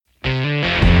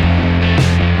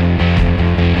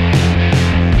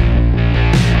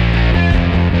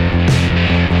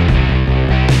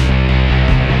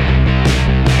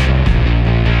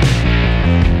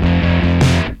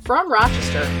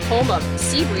home of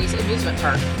Seabreeze Amusement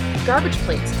Park, Garbage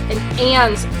Plates, and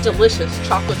Anne's delicious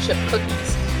chocolate chip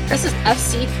cookies. This is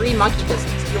FC3 Monkey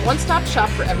Business, your one-stop shop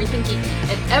for everything geeky,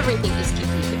 and everything is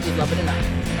geeky if you love it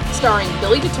enough. Starring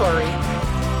Billy DeTore,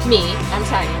 me, I'm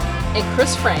Tanya, and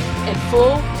Chris Frank in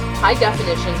full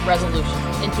high-definition resolution.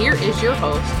 And here is your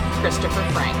host, Christopher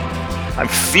Frank. I'm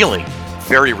feeling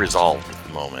very resolved at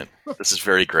the moment. This is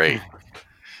very great.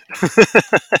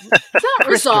 It's not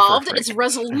resolved, it's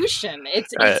resolution.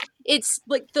 It's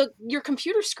like your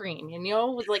computer screen,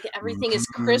 with like everything is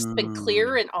crisp and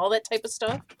clear and all that type of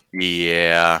stuff.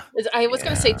 Yeah. I was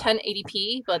going to say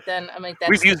 1080p, but then I'm like,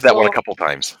 we've used that one a couple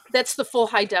times. That's the full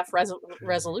high def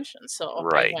resolution, so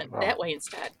right. I went that way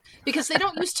instead because they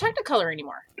don't use Technicolor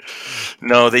anymore.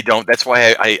 No, they don't. That's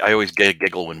why I always get a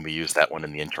giggle when we use that one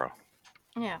in the intro.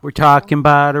 Yeah. We're talking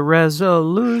about a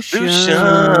resolution.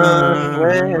 Oh,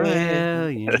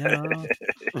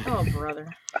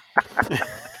 brother.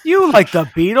 You like the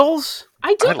Beatles?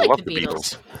 I do like love the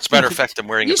Beatles. As a matter of fact, I'm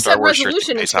wearing a Star Wars shirt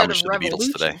to pay homage to the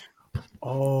Beatles today.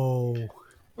 Oh.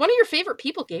 One of your favorite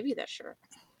people gave you that shirt.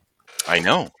 I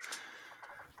know.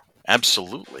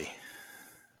 Absolutely.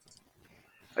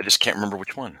 I just can't remember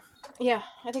which one. Yeah,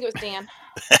 I think it was Dan.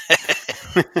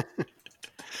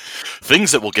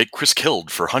 Things that will get Chris killed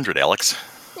for 100, Alex.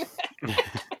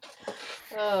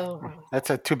 Oh. That's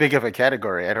too big of a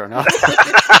category. I don't know.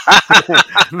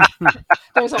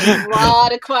 There's a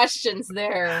lot of questions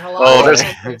there.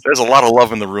 There's a lot of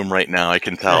love in the room right now. I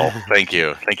can tell. Thank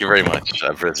you. Thank you very much,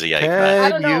 Brizzy.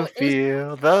 Can you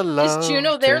feel the love? Is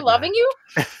Juno there tonight? loving you?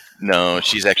 No,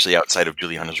 she's actually outside of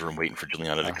Juliana's room waiting for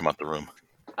Juliana to come out the room.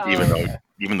 Even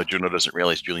though Juno doesn't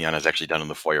realize Juliana's actually down in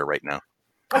the foyer right now.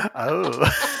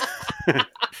 Oh.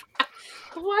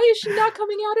 Why is she not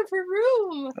coming out of her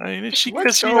room?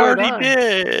 Because she already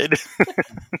did.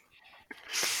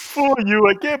 For you,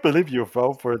 I can't believe you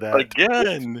fell for that.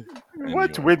 Again.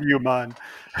 What's with you, man?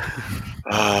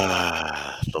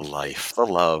 The life, the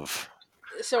love.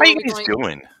 So how are you guys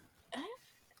doing?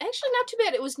 Actually, not too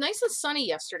bad. It was nice and sunny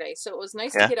yesterday, so it was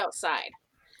nice to get outside.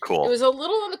 Cool. It was a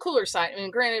little on the cooler side. I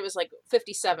mean, granted, it was like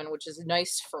 57, which is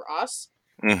nice for us.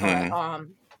 Mm-hmm. But,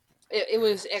 it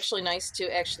was actually nice to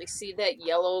actually see that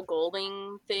yellow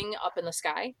golding thing up in the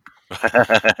sky.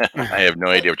 I have no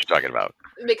idea what you're talking about.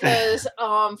 Because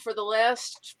for the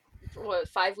last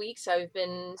 5 weeks, I've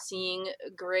been seeing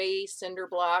gray cinder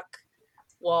block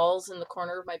walls in the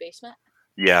corner of my basement.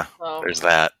 Yeah, there's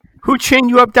that. Who chained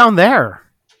you up down there?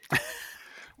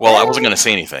 Well, I wasn't going to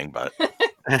say anything, but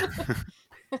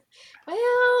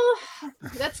well,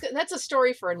 that's a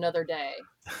story for another day.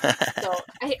 So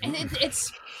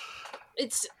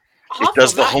it's awful. It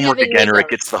does the homework again, windows. or it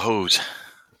gets the hose.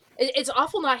 It's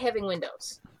awful not having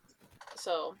windows.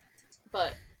 So,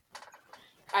 but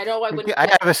I know I wouldn't. I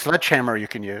have a sledgehammer you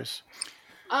can use.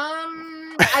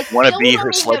 I want to be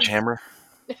her sledgehammer.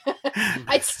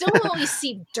 I'd still only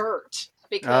see dirt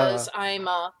because I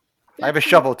have a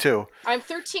shovel too. I'm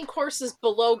 13 courses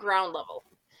below ground level.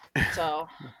 So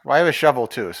I have a shovel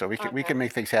too, so we can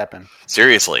make things happen.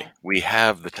 Seriously, we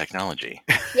have the technology.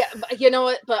 Yeah, but you know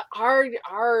what? But our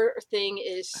thing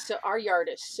is our yard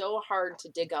is so hard to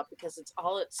dig up because it's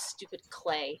stupid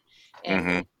clay,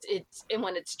 and and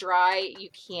when it's dry, you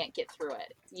can't get through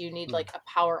it. You need like a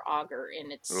power auger,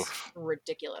 and it's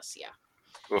ridiculous. Yeah.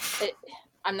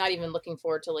 I'm not even looking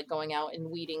forward to like going out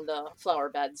and weeding the flower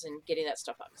beds and getting that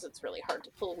stuff up because it's really hard to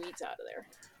pull weeds out of there.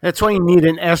 That's why you need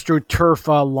an AstroTurf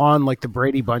lawn like the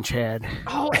Brady Bunch had.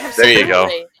 Oh, absolutely. There you go.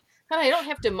 And I don't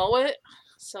have to mow it.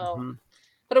 So,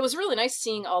 But it was really nice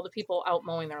seeing all the people out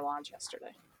mowing their lawns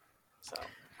yesterday. So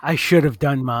I should have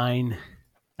done mine.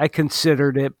 I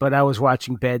considered it, but I was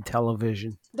watching bad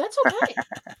television. That's okay.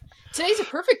 Today's a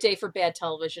perfect day for bad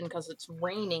television because it's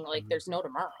raining like there's no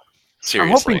tomorrow.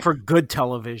 Seriously. I'm hoping for good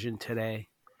television today.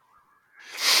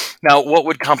 Now, what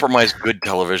would compromise good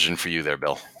television for you there,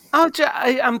 Bill?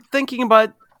 I'm thinking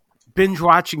about binge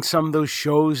watching some of those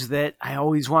shows that I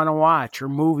always want to watch or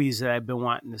movies that I've been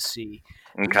wanting to see.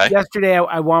 Okay. Yesterday,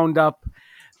 I wound up,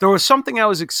 there was something I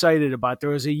was excited about.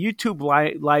 There was a YouTube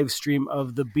live stream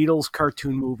of the Beatles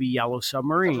cartoon movie, Yellow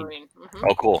Submarine. Mm-hmm.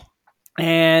 Oh, cool.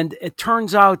 And it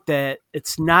turns out that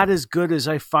it's not as good as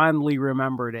I fondly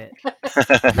remembered it.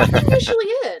 It usually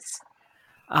is.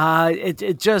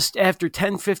 It just, after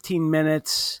 10, 15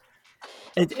 minutes,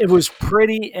 it was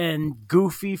pretty and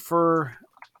goofy for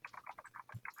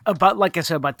about, like I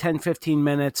said, about 10, 15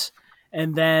 minutes.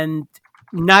 And then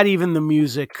not even the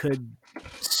music could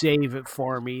save it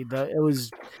for me. It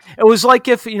was like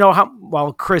if,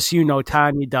 Chris,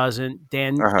 Tanya doesn't,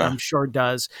 Dan, I'm sure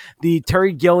does. The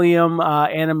Terry Gilliam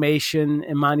animation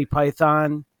in Monty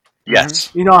Python,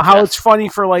 Yes. You know how Yes. it's funny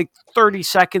for like 30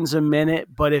 seconds a minute,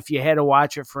 but if you had to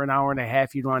watch it for an hour and a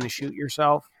half, you'd want to shoot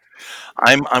yourself.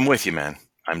 I'm with you, man.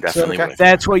 I'm definitely with you.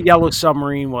 That's what Yellow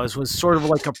Submarine was sort of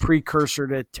like a precursor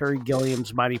to Terry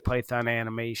Gilliam's Monty Python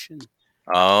animation.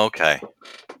 Okay.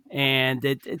 And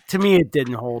to me, it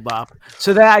didn't hold up.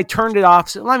 So that I turned it off.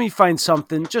 So let me find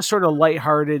something just sort of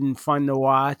lighthearted and fun to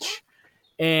watch.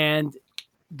 And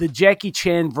the Jackie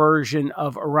Chan version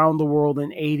of Around the World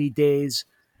in 80 Days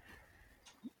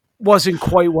wasn't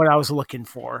quite what I was looking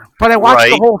for. But I watched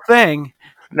the whole thing.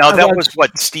 Now, that was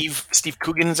what, Steve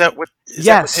Coogan? Is that what?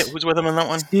 Yes. Who's with him in that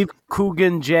one? Steve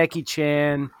Coogan, Jackie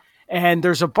Chan. And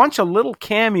there's a bunch of little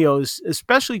cameos,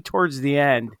 especially towards the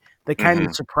end, that kind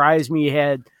of surprised me. You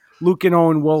had Luke and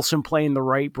Owen Wilson playing the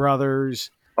Wright brothers.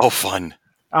 Oh, fun.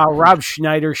 Rob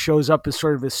Schneider shows up as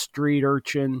sort of a street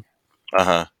urchin.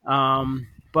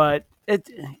 But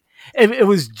it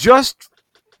was just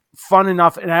fun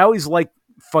enough. And I always like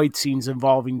fight scenes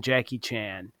involving Jackie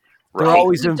Chan. They're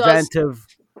always inventive.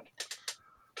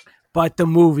 But the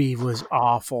movie was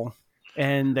awful.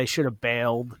 And they should have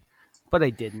bailed. But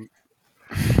I didn't.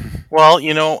 Well,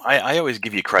 you know, I always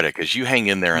give you credit because you hang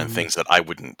in there on things that I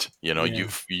wouldn't. You know, you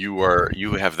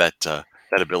have that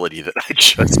ability that I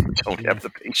just don't have the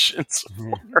patience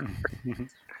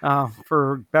for.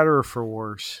 For better or for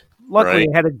worse. Luckily,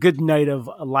 I had a good night of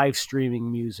live streaming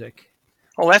music.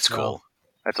 Oh, that's cool.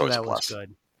 That's always a plus. Was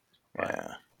good.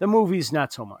 Yeah. The movie's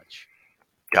not so much.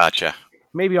 Gotcha.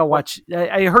 Maybe I'll watch.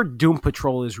 I heard Doom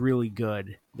Patrol is really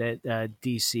good. That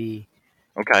DC.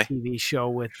 TV show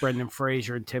with Brendan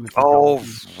Fraser and Timothy Dalton.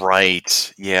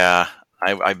 Right. Yeah.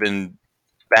 I've been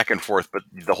back and forth, but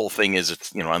the whole thing is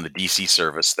it's, you know, on the DC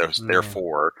service.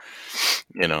 Therefore,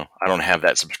 you know, I don't have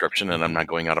that subscription and I'm not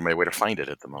going out of my way to find it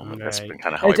at the moment. Right. That's been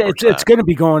kind of how it's going to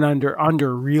be going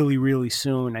under really, really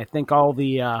soon. I think all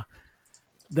the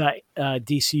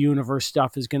DC Universe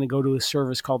stuff is going to go to a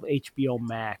service called HBO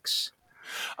Max.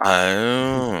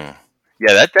 Oh.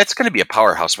 Yeah, that's going to be a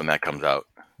powerhouse when that comes out.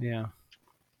 Yeah.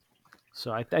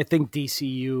 So I think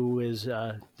DCU is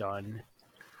done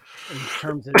in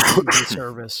terms of the TV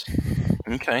service.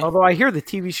 Okay. Although I hear the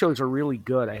TV shows are really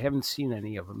good. I haven't seen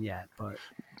any of them yet, but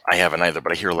I haven't either.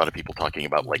 But I hear a lot of people talking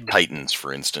about like Titans,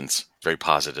 for instance, very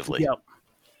positively. Yep.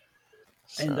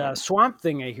 So. And Swamp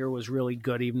Thing, I hear, was really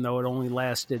good, even though it only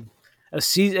lasted a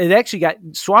season. It actually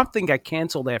Swamp Thing got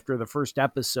canceled after the first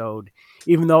episode,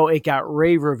 even though it got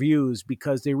rave reviews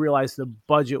because they realized the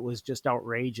budget was just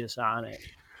outrageous on it.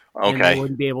 Okay. And they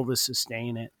wouldn't be able to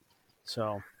sustain it.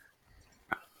 So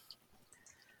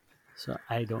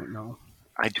I don't know.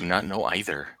 I do not know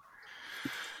either.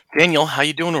 Daniel, how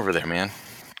you doing over there, man?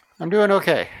 I'm doing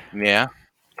okay. Yeah?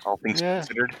 All things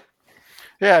considered?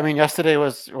 Yeah, I mean, yesterday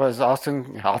was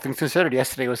awesome. All things considered,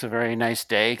 yesterday was a very nice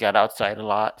day. Got outside a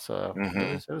lot, so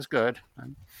it was good.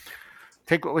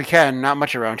 Take what we can. Not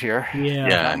much around here. Yeah,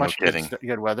 not much kidding.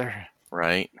 Good weather.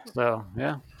 Right. So,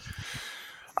 yeah.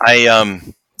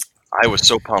 I was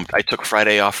so pumped. I took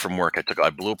Friday off from work. I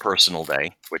blew a personal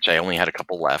day, which I only had a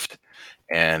couple left,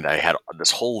 and I had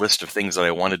this whole list of things that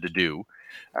I wanted to do,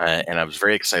 and I was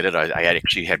very excited. I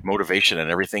actually had motivation and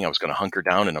everything. I was going to hunker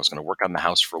down, and I was going to work on the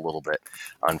house for a little bit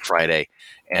on Friday.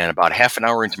 And about half an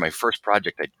hour into my first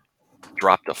project, I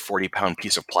dropped a 40-pound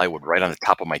piece of plywood right on the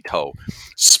top of my toe,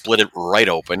 split it right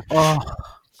open. Oh.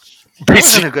 That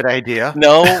wasn't a good idea.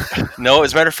 No.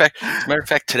 As a matter of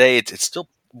fact, today it still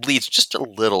bleeds just a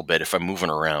little bit if I'm moving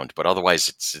around, but otherwise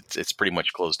it's pretty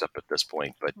much closed up at this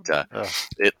point. But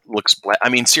it looks black. I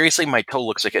mean, seriously, my toe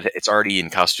looks like it's already in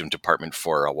costume department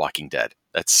for Walking Dead.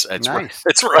 That's nice.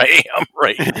 That's where I am.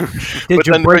 Right. Did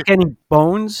you break any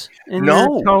bones in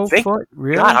your toe foot?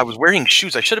 Really? God, I was wearing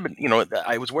shoes. I should have been.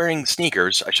 I was wearing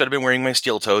sneakers. I should have been wearing my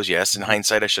steel toes. Yes, in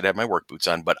hindsight, I should have my work boots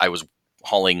on. But I was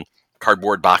hauling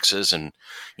cardboard boxes and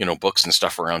books and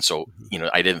stuff around, so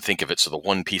I didn't think of it. So the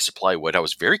one piece of plywood, I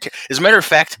was very as a matter of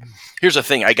fact, here's the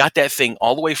thing, I got that thing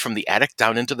all the way from the attic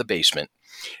down into the basement,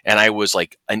 and I was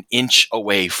like an inch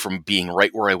away from being right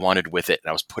where I wanted with it, and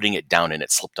I was putting it down and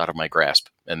it slipped out of my grasp,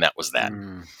 and that was that.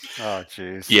 Oh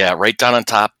jeez. Yeah, right down on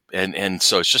top, and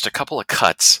so it's just a couple of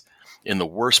cuts in the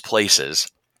worst places.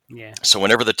 Yeah. So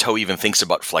whenever the toe even thinks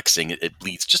about flexing, it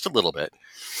bleeds just a little bit.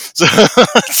 So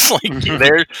it's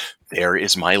like there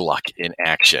is my luck in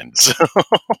action. So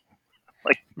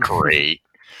like great.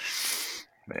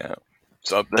 Yeah.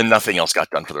 So then nothing else got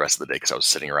done for the rest of the day because I was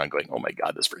sitting around going, "Oh my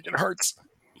God, this freaking hurts."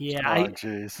 Yeah.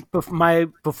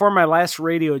 Before my last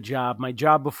radio job, my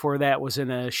job before that was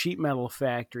in a sheet metal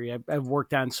factory. I've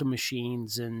worked on some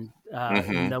machines and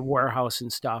in the warehouse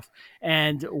and stuff.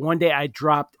 And one day I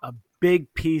dropped a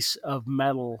big piece of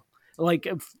metal, like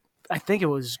I think it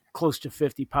was close to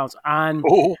 50 pounds on.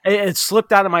 Oh. It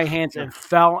slipped out of my hands and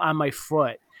fell on my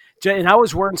foot. And I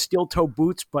was wearing steel toe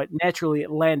boots, but naturally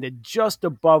it landed just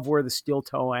above where the steel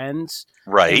toe ends.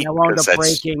 Right. And I wound up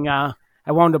breaking. I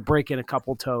wound up breaking a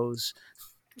couple toes,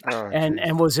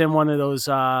 and was in one of those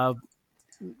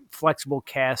flexible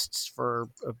casts for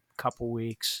a couple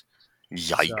weeks.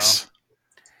 Yikes! So,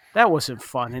 that wasn't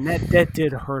fun, and that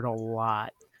did hurt a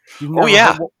lot.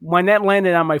 When that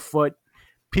landed on my foot,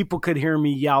 people could hear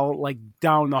me yell like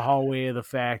down the hallway of the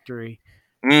factory.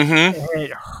 Mm-hmm.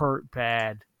 It hurt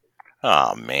bad.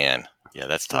 Oh man, yeah,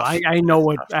 that's tough. So I know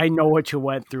what you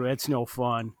went through. It's no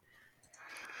fun.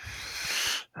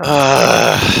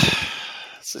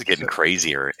 This is getting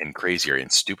crazier and crazier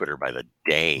and stupider by the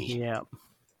day. Yeah.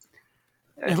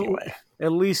 Anyway,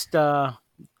 at least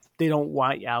they don't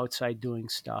want you outside doing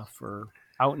stuff or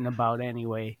out and about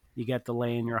anyway. You get to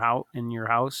lay in your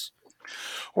house.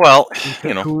 Well,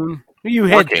 you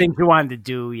had things you wanted to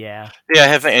do, yeah. Yeah, I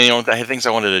had things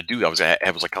I wanted to do. I was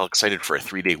like all excited for a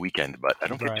 3-day weekend, but I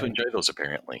don't get to enjoy those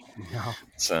apparently. No.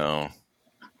 So,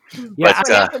 yeah, that's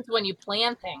what happens when you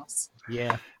plan things.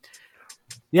 Yeah.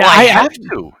 Yeah, well, I have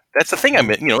to. That's the thing. I'm,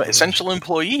 essential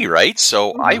employee, right?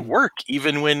 So I work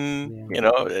even when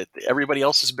everybody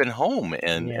else has been home,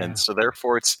 and so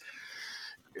therefore it's.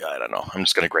 I don't know. I'm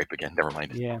just going to gripe again. Never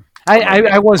mind. Yeah,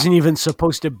 I wasn't even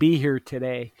supposed to be here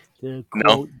today. To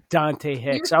quote Dante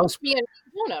Hicks, you were supposed to be in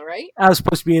Arizona, right? I was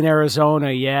supposed to be in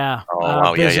Arizona. Yeah. Oh,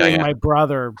 wow. Visiting my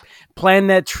brother. Planned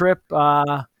that trip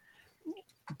about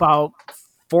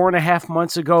 4.5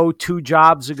 months ago, 2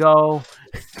 jobs ago.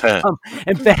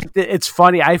 In fact, it's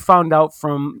funny. I found out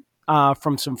from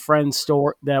some friends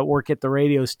that work at the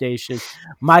radio station,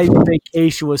 my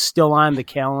vacation was still on the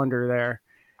calendar there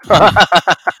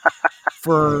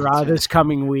for this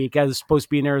coming week. I was supposed to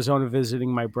be in Arizona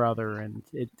visiting my brother, and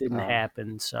it didn't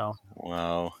happen. So,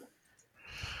 wow.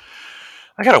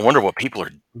 I gotta wonder what people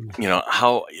are,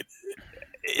 how.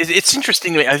 It's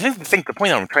interesting to me. I think the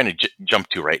point I'm trying to jump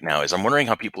to right now is I'm wondering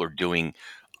how people are doing,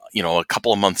 a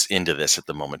couple of months into this at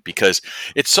the moment, because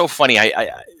it's so funny.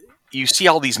 You see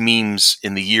all these memes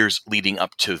in the years leading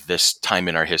up to this time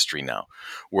in our history now,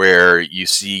 where you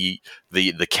see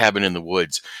the cabin in the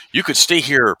woods. You could stay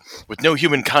here with no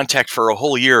human contact for a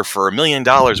whole year for $1 million.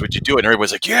 Would you do it? And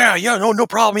everybody's like, yeah, no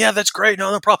problem. Yeah, that's great.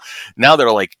 No problem. Now they're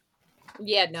like,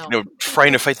 yeah, no.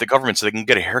 Trying to fight the government so they can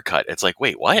get a haircut. It's like,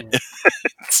 wait, what?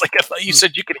 It's like, I thought you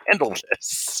said you could handle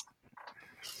this.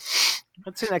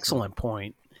 That's an excellent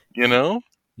point. I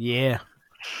Yeah.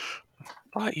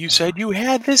 thought you said you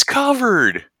had this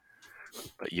covered,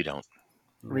 but you don't.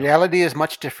 Reality is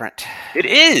much different. It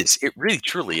is. It really,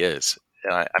 truly is.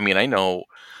 I know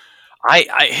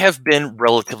I have been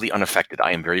relatively unaffected.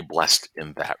 I am very blessed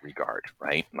in that regard,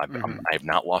 right? I've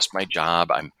not lost my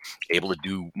job. I'm able to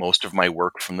do most of my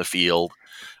work from the field,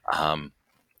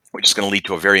 which is going to lead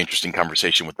to a very interesting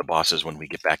conversation with the bosses when we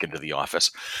get back into the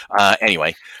office.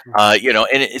 Anyway, and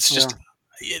it's just...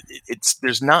 It's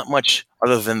there's not much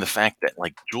other than the fact that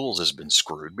like Jules has been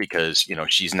screwed because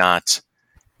she's not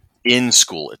in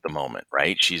school at the moment,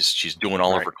 right? She's doing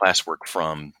all of her classwork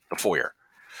from the foyer,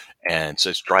 and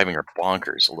so it's driving her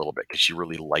bonkers a little bit because she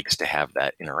really likes to have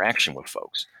that interaction with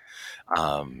folks.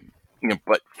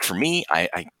 But for me,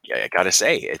 I gotta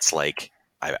say, it's like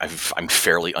I'm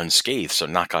fairly unscathed, so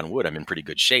knock on wood, I'm in pretty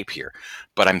good shape here.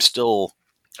 But I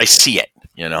see it.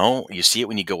 You see it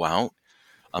when you go out.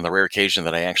 On the rare occasion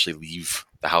that I actually leave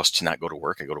the house to not go to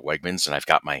work, I go to Wegmans and I've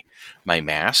got my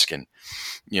mask, and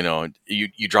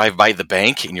you drive by the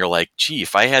bank and you're like, gee,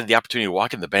 if I had the opportunity to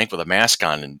walk in the bank with a mask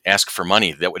on and ask for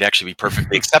money, that would actually be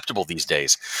perfectly acceptable these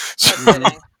days. So,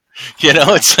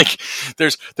 it's like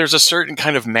there's a certain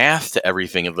kind of math to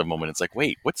everything at the moment. It's like,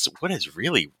 wait, what is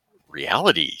really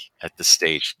reality at this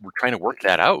stage? We're trying to work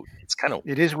that out.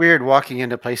 It is weird walking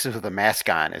into places with a mask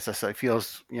on. It's just, it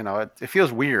feels, it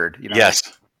feels weird. Yes.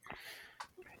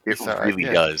 It really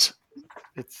does.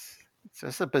 It's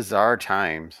just a bizarre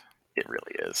times. It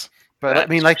really is. But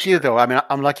like you though,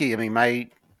 I'm lucky. I'm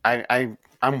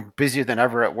busier than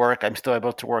ever at work. I'm still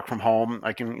able to work from home.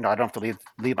 I can, I don't have to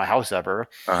leave my house ever.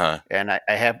 And I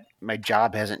have, my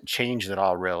job hasn't changed at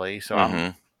all really. So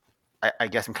I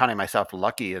guess I'm counting myself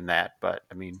lucky in that. But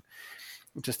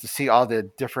just to see all the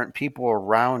different people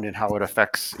around and how it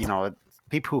affects,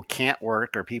 people who can't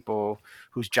work or people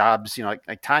whose jobs,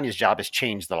 like Tanya's job has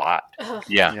changed a lot.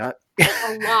 Yeah.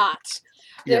 A lot.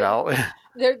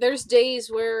 There's days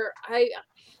where I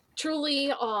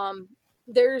truly,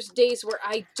 there's days where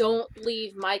I don't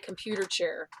leave my computer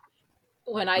chair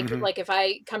when I like, if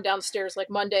I come downstairs, like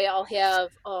Monday, I'll have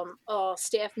a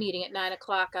staff meeting at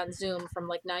 9:00 on Zoom from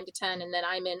like 9 to 10, and then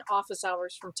I'm in office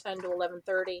hours from 10 to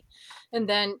 11:30, and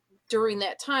then during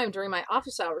that time, during my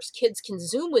office hours, kids can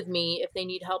Zoom with me if they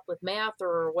need help with math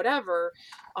or whatever,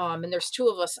 and there's 2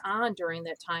 of us on during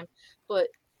that time. But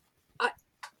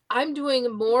I'm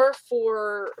doing more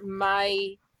for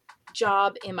my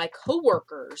job and my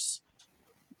coworkers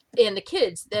and the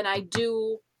kids than I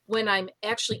do when I'm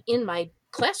actually in my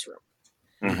classroom.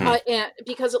 And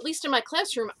because at least in my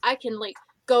classroom, I can like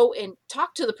go and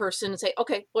talk to the person and say,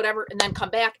 okay, whatever, and then come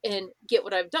back and get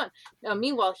what I've done. Now,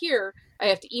 meanwhile, here I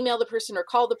have to email the person or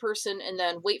call the person and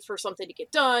then wait for something to get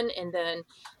done. And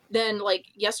then like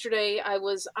yesterday I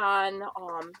was on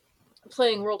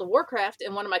playing World of Warcraft,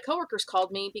 and one of my coworkers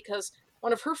called me because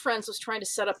one of her friends was trying to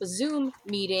set up a Zoom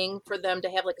meeting for them to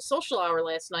have like a social hour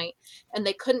last night, and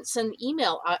they couldn't send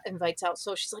email invites out.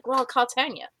 So she's like, well, I'll call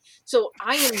Tanya. So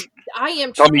I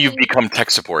am Tell me you've become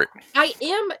tech support. I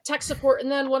am tech support.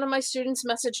 And then one of my students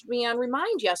messaged me on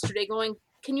Remind yesterday going,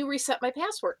 can you reset my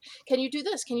password? Can you do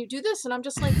this? Can you do this? And I'm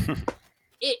just like,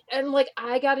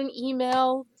 I got an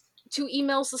email, 2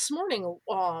 emails this morning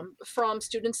from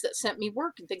students that sent me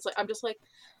work and things like, I'm just like,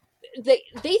 they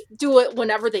do it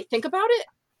whenever they think about it.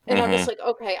 And I'm just like,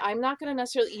 okay, I'm not going to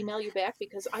necessarily email you back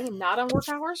because I am not on work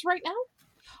hours right now.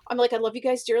 I'm like, I love you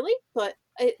guys dearly, but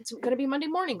it's going to be Monday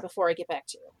morning before I get back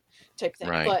to you type thing.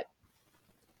 Right.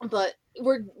 But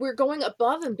we're going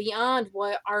above and beyond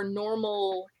what our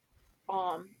normal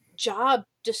job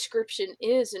description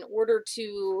is in order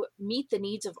to meet the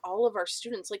needs of all of our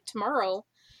students. Like tomorrow,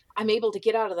 I'm able to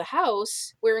get out of the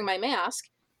house wearing my mask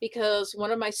because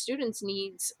one of my students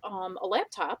needs a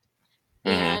laptop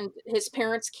and his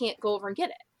parents can't go over and get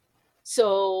it.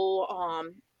 So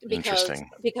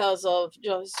because of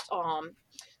just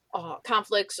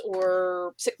conflicts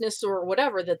or sickness or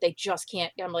whatever that they just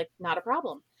can't. I'm like, not a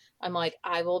problem. I'm like,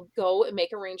 I will go and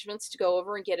make arrangements to go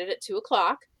over and get it at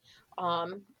 2:00.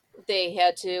 They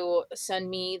had to send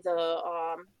me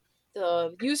the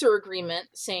user agreement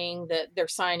saying that they're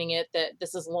signing it, that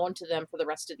this is loaned to them for the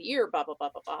rest of the year, blah, blah, blah,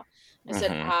 blah, blah. I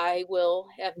said, I will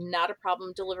have not a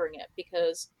problem delivering it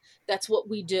because that's what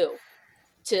we do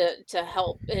to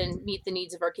help and meet the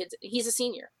needs of our kids. He's a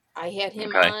senior. I had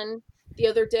him on the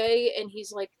other day and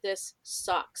he's like, this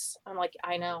sucks. I'm like,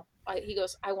 I know. He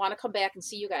goes, I want to come back and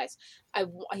see you guys.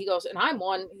 He goes, and I'm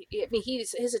one. I mean,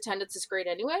 his attendance is great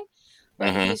anyway,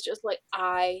 but he's just like,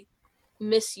 I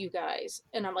miss you guys.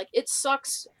 And I'm like, it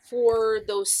sucks for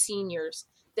those seniors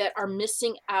that are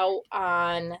missing out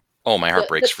on my heart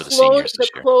breaks for the seniors this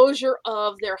year. Closure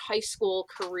of their high school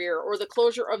career or the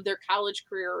closure of their college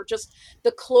career or just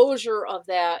the closure of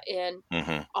that. And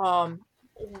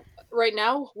right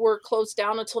now we're closed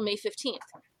down until May 15th.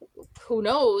 Who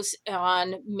knows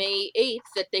on May 8th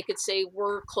that they could say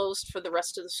we're closed for the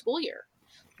rest of the school year.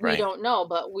 We don't know,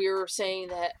 but we're saying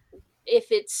that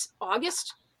if it's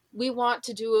August, we want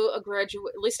to do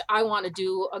at least I want to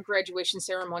do a graduation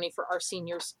ceremony for our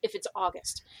seniors if it's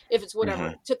August, if it's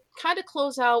whatever, to kind of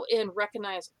close out and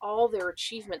recognize all their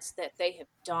achievements that they have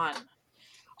done.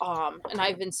 And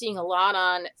I've been seeing a lot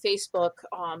on Facebook,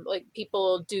 like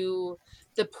people do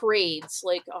the parades.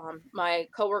 Like my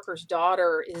coworker's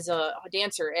daughter is a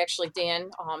dancer, actually, Dan.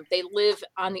 They live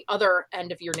on the other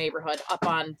end of your neighborhood, up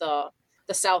on the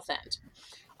south end.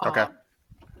 Okay.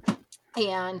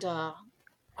 And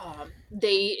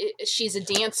she's a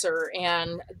dancer,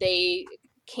 and they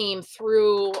came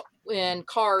through in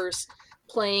cars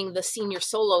playing the senior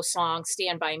solo song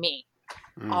Stand By Me.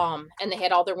 And they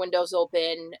had all their windows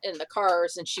open in the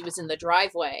cars, and she was in the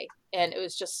driveway, and it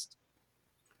was just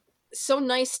so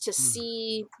nice to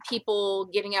see people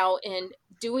getting out and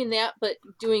doing that, but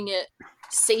doing it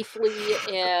safely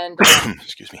and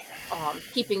excuse me,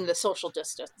 keeping the social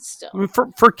distance still. I mean,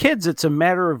 for kids, it's a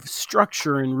matter of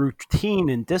structure and routine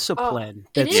and discipline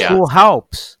that school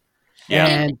helps. Yeah.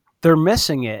 And they're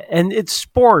missing it. And it's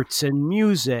sports and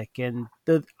music and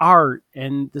the art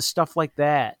and the stuff like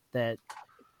that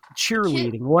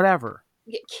cheerleading, whatever.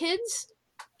 Kids,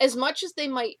 as much as they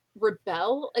might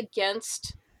rebel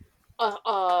against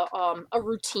a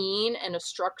routine and a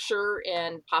structure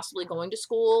and possibly going to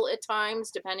school at times,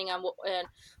 depending on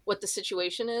what the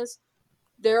situation is,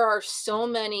 there are so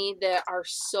many that are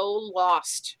so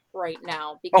lost right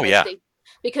now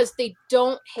because they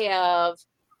don't have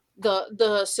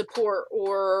the support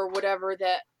or whatever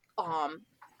that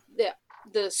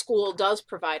the school does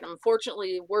provide.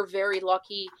 Unfortunately, we're very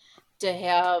lucky to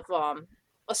have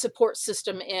a support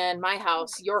system in my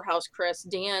house, your house, Chris,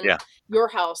 Dan, your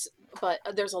house. But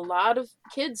there's a lot of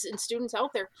kids and students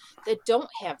out there that don't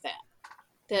have that.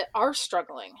 that are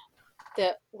struggling,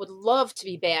 that would love to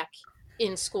be back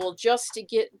in school just to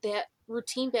get that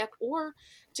routine back, or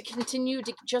to continue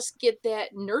to just get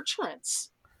that nurturance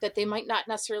that they might not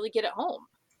necessarily get at home.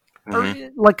 Or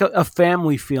like a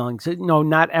family feeling. So,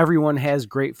 not everyone has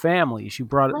great families. You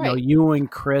brought, you and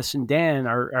Chris and Dan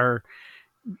are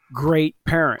great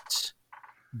parents,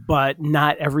 but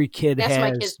not every kid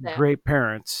has great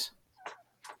parents.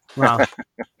 Well,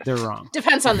 they're wrong.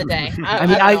 Depends on the day.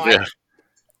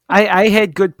 I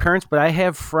had good parents, but I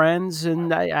have friends,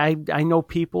 and I know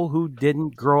people who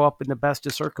didn't grow up in the best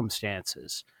of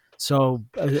circumstances. So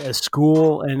a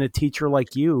school and a teacher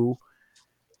like you,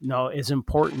 is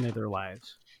important in their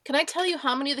lives. Can I tell you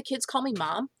how many of the kids call me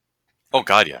mom? Oh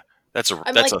God, yeah, that's a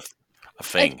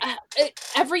thing.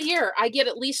 Every year, I get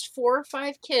at least 4 or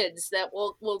 5 kids that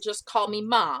will just call me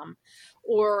mom,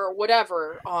 or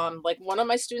whatever. Like one of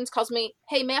my students calls me,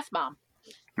 "Hey, math mom."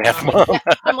 Math mom.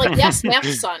 I'm like, "Yes, math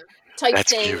son," type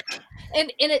that's thing. Cute.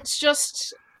 And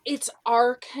it's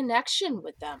our connection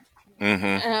with them.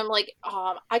 And I'm like,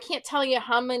 I can't tell you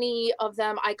how many of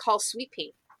them I call Sweet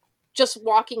Pea. Just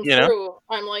walking through,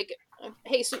 I'm like,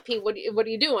 "Hey, Sweet Pea, what are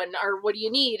you doing? Or what do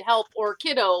you need? Help, or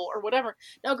kiddo, or whatever."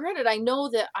 Now, granted, I know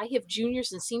that I have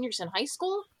juniors and seniors in high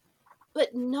school,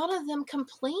 but none of them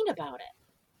complain about it.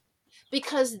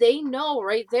 Because they know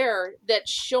right there that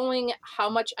showing how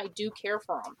much I do care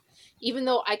for them. Even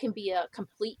though I can be a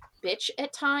complete bitch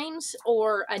at times,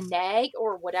 or a nag,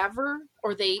 or whatever,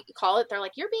 or they call it, they're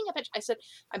like, "You're being a bitch." I said,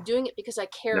 "I'm doing it because I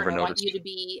care, and I want you to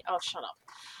be," oh, shut up.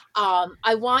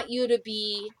 I want you to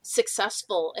be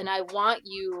successful, and I want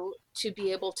you to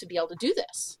be able to do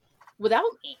this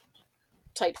without me,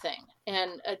 type thing.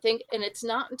 And I think, and it's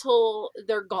not until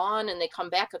they're gone and they come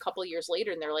back a couple of years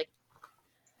later and they're like,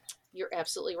 "You're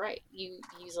absolutely right.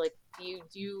 He's like,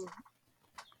 you,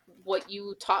 what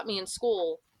you taught me in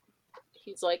school."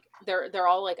 He's like, they're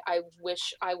all like, "I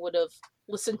wish I would have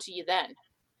listened to you then,"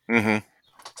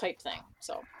 type thing.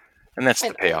 So. And that's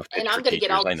the payoff. And I'm going to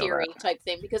get all teary type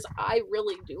thing, because I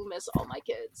really do miss all my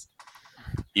kids.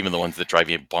 Even the ones that drive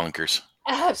you bonkers.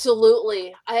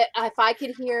 Absolutely. If I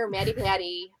could hear Maddie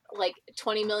Patty like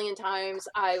 20 million times,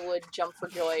 I would jump for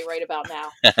joy right about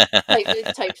now.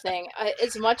 type thing.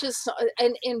 As much as,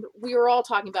 and we were all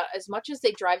talking about, as much as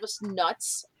they drive us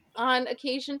nuts on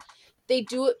occasion, they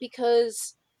do it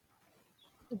because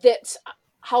that's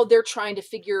how they're trying to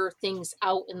figure things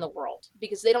out in the world,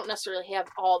 because they don't necessarily have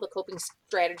all the coping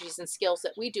strategies and skills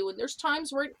that we do. And there's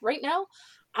times where right now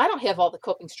I don't have all the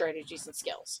coping strategies and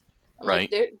skills.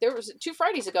 Right. Like there was 2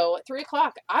 Fridays ago at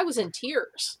 3:00, I was in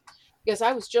tears because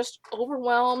I was just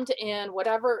overwhelmed and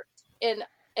whatever. And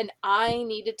I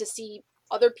needed to see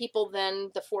other people than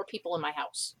the 4 people in my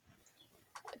house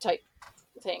type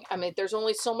thing. I mean, there's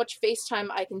only so much FaceTime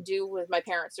I can do with my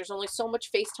parents. There's only so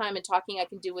much FaceTime and talking I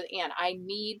can do with Ann.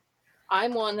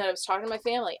 I'm one that I was talking to my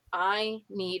family. I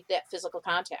need that physical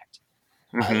contact.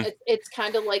 It's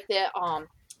kind of like that,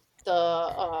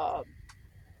 the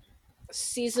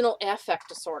seasonal affect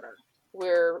disorder,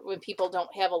 where when people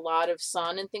don't have a lot of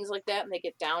sun and things like that, and they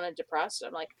get down and depressed.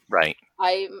 I'm like, right.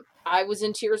 I was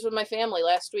in tears with my family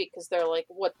last week because they're like,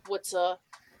 what's a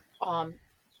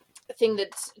thing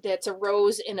that's a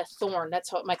rose and a thorn.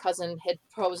 That's what my cousin had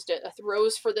posed it. A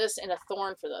rose for this and a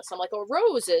thorn for this. I'm like, a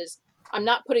rose is, I'm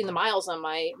not putting the miles on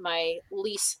my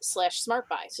lease / smart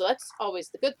buy. So that's always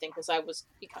the good thing, because I was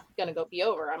going to go be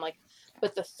over. I'm like,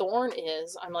 but the thorn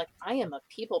is, I'm like, I am a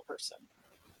people person.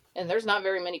 And there's not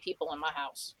very many people in my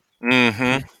house.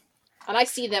 And I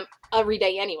see them every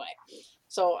day anyway.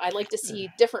 So I like to see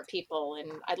different people,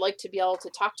 and I'd like to be able to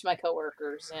talk to my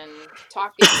coworkers and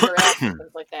talk and interact and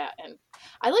things like that. And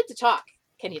I like to talk.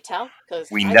 Can you tell? Because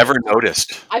we never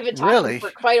noticed. I've been talking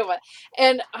for quite a while,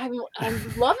 and I'm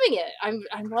loving it.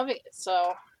 I'm loving it.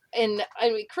 So, and I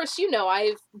mean, Chris,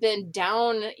 I've been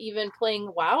down even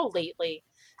playing WoW lately,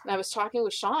 and I was talking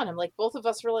with Sean. I'm like, both of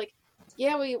us were like,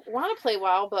 yeah, we want to play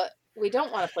WoW, but we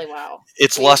don't want to play WoW.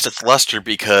 It's lost its luster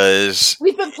because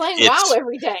we've been playing WoW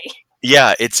every day.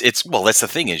 Yeah, it's well, that's the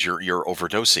thing, is you're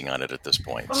overdosing on it at this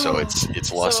point. So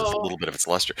it's lost a little bit of its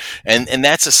luster. And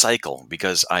that's a cycle,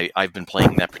 because I've been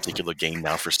playing that particular game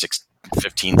now for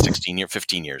 15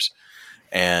 years.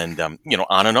 And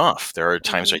on and off. There are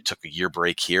times I took a year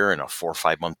break here and a 4 or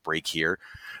 5 month break here.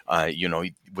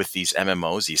 With these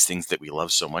MMOs, these things that we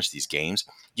love so much, these games,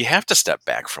 you have to step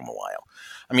back from a while.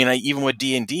 I mean, even with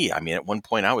D&D, I mean, at one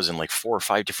point I was in like 4 or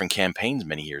 5 different campaigns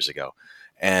many years ago.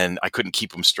 And I couldn't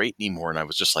keep them straight anymore. And I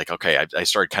was just like, okay, I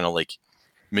started kind of like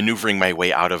maneuvering my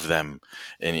way out of them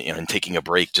and taking a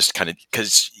break, just kind of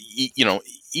because,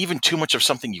 even too much of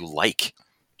something you like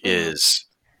is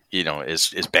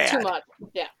is bad. Too much.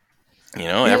 Yeah.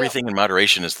 Everything in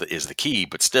moderation is the key,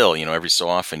 but still, every so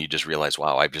often you just realize,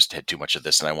 wow, I've just had too much of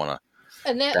this and I want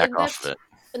to back off of it.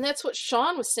 And that's what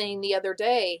Sean was saying the other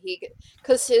day.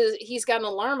 Because he's got an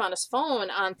alarm on his phone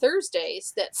on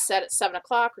Thursdays that's set at 7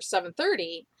 o'clock or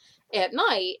 7:30 at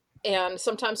night. And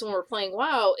sometimes when we're playing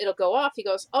WoW, it'll go off. He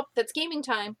goes, "Oh, that's gaming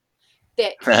time."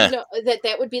 That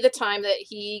that would be the time that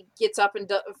he gets up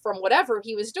and from whatever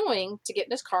he was doing to get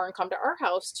in his car and come to our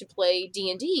house to play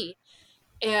D&D.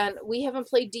 And we haven't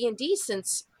played D&D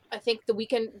since I think the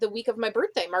week of my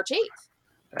birthday, March 8th.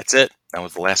 That's it. That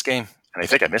was the last game. And I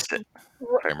think I missed it,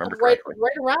 if I remember correctly.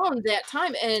 Right around that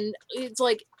time. And it's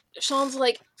like, Sean's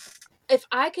like, if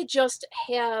I could just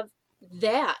have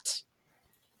that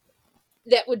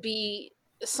would be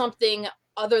something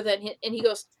other than him. And he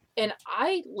goes, and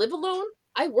I live alone.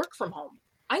 I work from home.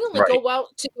 I only go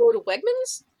out to go to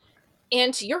Wegmans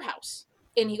and to your house.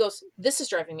 And he goes, this is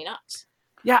driving me nuts.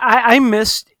 Yeah, I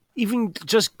missed even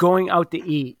just going out to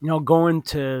eat, going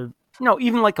to,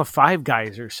 even like a Five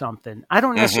Guys or something. I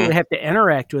don't necessarily have to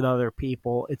interact with other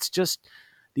people. It's just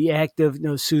the act of,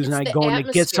 Susan and I going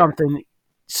to get something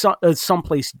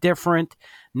someplace different,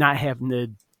 not having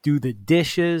to do the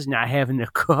dishes, not having to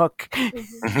cook.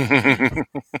 It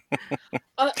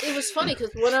was funny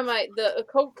because one of my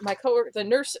coworker, the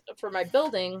nurse for my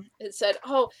building, had said,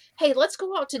 "Oh, hey, let's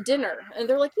go out to dinner," and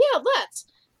they're like, "Yeah, let's."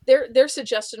 Their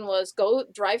suggestion was go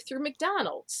drive through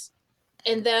McDonald's,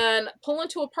 and then pull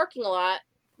into a parking lot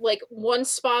like one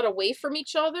spot away from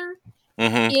each other,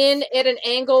 in at an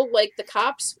angle like the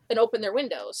cops, and open their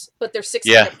windows, but they're 6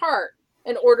 feet apart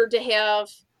in order to have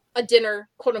a dinner,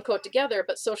 quote unquote, together,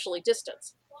 but socially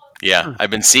distanced. Yeah,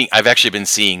 I've actually been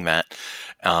seeing that,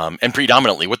 and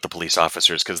predominantly with the police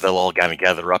officers, because they'll all kind of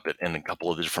gather up in a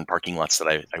couple of the different parking lots that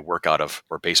I work out of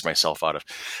or base myself out of,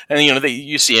 and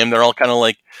you see them, they're all kind of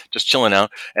like just chilling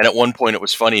out. And at one point, it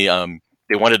was funny.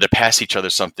 They wanted to pass each other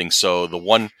something, so the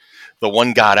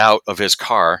one got out of his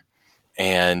car.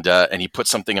 And he put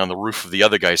something on the roof of the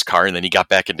other guy's car, and then he got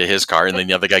back into his car, and then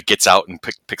the other guy gets out and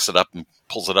picks it up and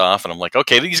pulls it off. And I'm like,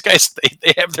 okay, these guys,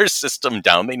 they have their system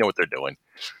down. They know what they're doing.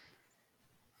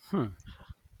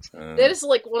 That is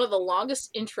like one of the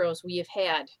longest intros we have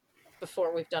had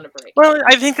before we've done a break. Well,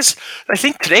 I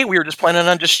think today we were just planning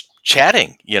on just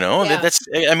chatting,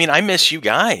 I miss you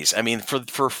guys. I mean,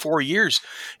 for 4 years,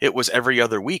 it was every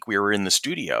other week we were in the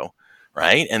studio.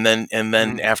 Right. And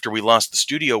then after we lost the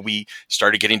studio, we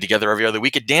started getting together every other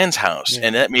week at Dan's house. Yeah.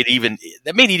 And that made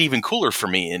it even cooler for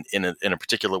me in a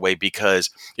particular way, because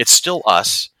it's still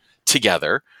us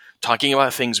together talking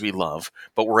about things we love,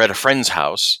 but we're at a friend's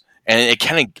house. And it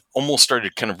kind of almost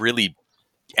started kind of really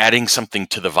adding something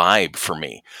to the vibe for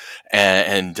me.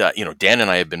 And Dan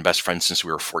and I have been best friends since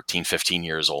we were 14, 15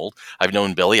 years old. I've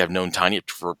known Billy. I've known Tanya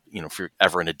for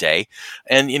ever and a day.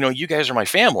 And, you guys are my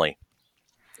family.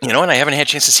 And I haven't had a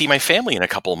chance to see my family in a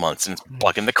couple of months, and it's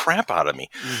bugging the crap out of me.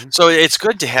 So it's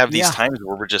good to have these times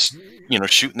where we're just,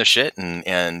 shooting the shit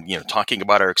and talking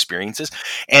about our experiences.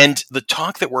 And the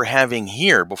talk that we're having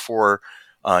here before,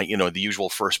 the usual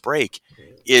first break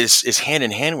is hand in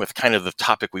hand with kind of the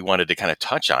topic we wanted to kind of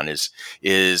touch on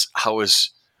is how is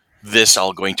this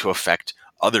all going to affect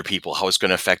other people, how it's going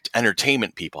to affect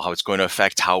entertainment people, how it's going to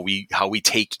affect how we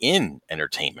take in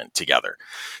entertainment together.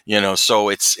 So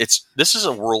this is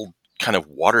a world kind of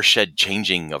watershed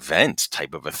changing event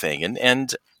type of a thing.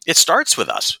 And it starts with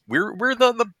us. We're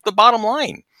the bottom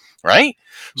line, right?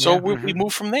 So we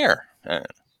move from there.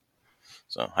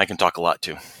 So I can talk a lot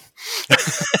too.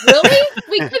 Really?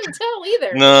 We couldn't tell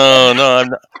either. No,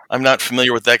 I'm not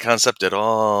familiar with that concept at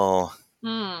all.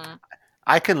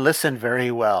 I can listen very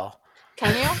well.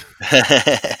 Can you?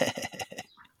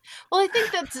 Well, I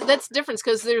think that's the difference,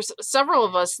 because there's several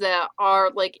of us that are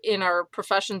like in our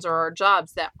professions or our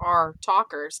jobs that are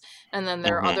talkers, and then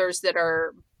there are others that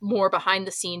are more behind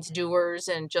the scenes doers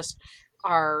and just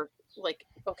are like,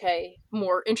 okay,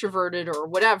 more introverted or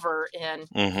whatever, and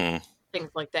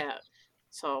things like that.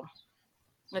 So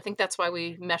I think that's why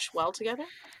we mesh well together.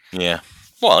 Yeah.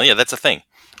 Well, yeah, that's the thing.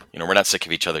 We're not sick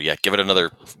of each other yet. Give it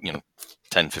another,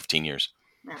 10, 15 years.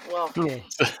 Yeah, well.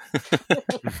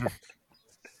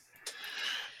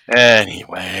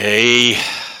 Anyway.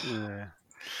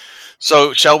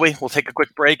 So shall we? We'll take a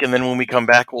quick break, and then when we come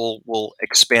back, we'll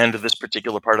expand this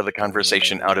particular part of the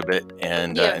conversation out a bit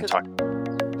and talk.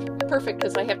 Perfect,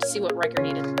 because I have to see what Riker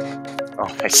needed.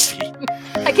 Oh, I see.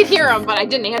 I could hear him, but I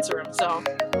didn't answer him, so.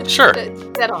 Sure.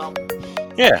 That'll help.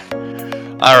 Yeah.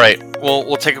 All right. Well,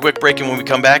 we'll take a quick break, and when we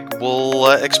come back, we'll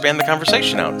expand the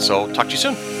conversation out. So talk to you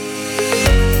soon.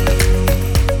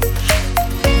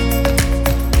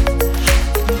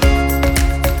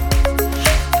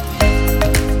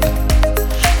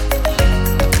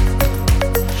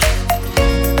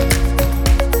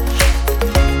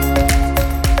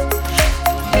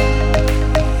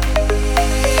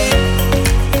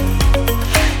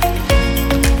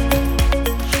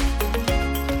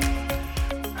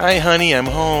 Hi, honey, I'm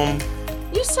home.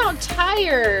 You sound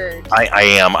tired. I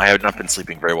am. I have not been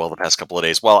sleeping very well the past couple of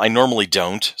days. Well, I normally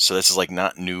don't, so this is like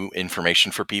not new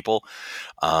information for people.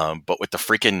 But with the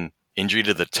freaking injury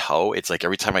to the toe, it's like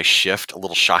every time I shift, a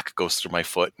little shock goes through my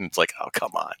foot, and it's like, oh,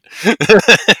 come on.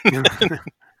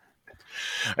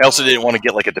 I also didn't want to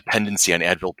get like a dependency on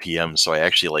Advil PM, so I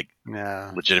actually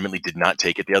legitimately did not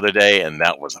take it the other day, and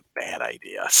that was a bad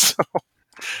idea. So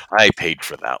I paid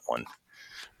for that one.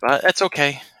 But that's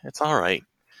okay. It's all right.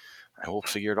 I will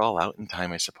figure it all out in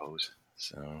time, I suppose.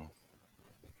 So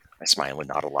I smile and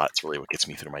nod a lot. It's really what gets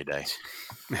me through my day.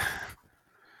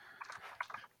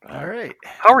 All right.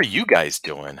 How are you guys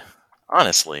doing?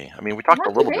 Honestly, I mean, we talked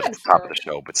a little bit at the top of the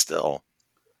show, but still.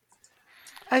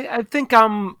 I think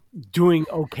I'm doing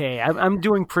okay. I'm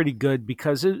doing pretty good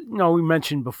because, we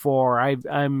mentioned before,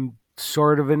 I'm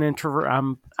sort of an introvert.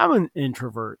 I'm an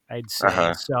introvert, I'd say.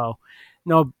 Uh-huh. So,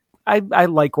 I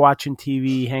like watching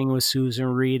TV, hanging with Susan,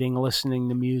 reading, listening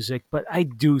to music, but I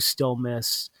do still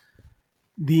miss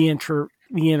the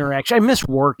interaction. I miss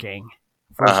working,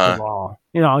 first of all.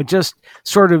 Just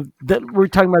sort of we're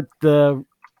talking about the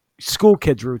school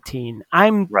kids routine.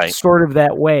 I'm sort of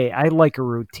that way. I like a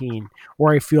routine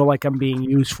where I feel like I'm being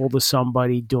useful to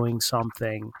somebody doing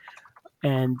something.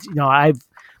 And, I've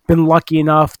been lucky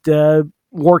enough to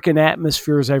work in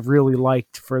atmospheres I've really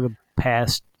liked for the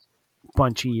past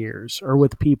bunch of years, or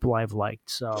with people I've liked.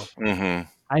 So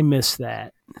I miss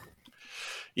that.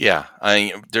 Yeah,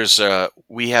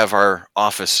 we have our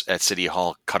office at City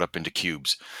Hall cut up into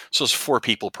cubes, so it's 4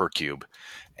 people per cube,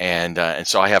 and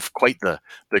so I have quite the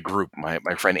group. My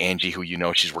friend Angie, who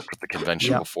she's worked with the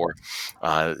convention before,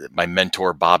 my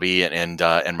mentor Bobby, and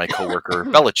my coworker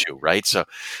Bellachew, right? So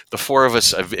the 4 of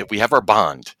us, we have our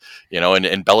bond,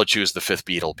 and Bellachew is the 5th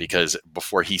Beatle, because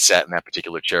before he sat in that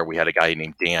particular chair, we had a guy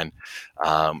named Dan,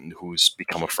 who's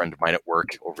become a friend of mine at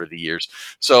work over the years.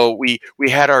 So we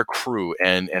had our crew,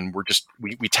 and we're just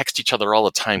we text each other all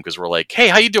the time, because we're like, hey,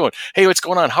 how you doing? Hey, what's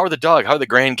going on? How are the dog? How are the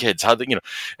grandkids?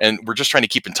 And we're just trying to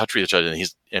keep in touch with each other.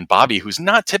 And Bobby, who's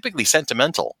not typically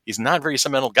sentimental, he's not a very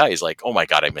sentimental guy. He's like, oh my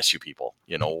God, I miss you people.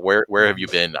 Where have you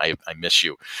been? I miss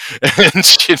you. And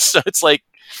it's like,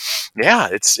 yeah,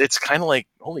 it's kind of like,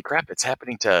 holy crap, it's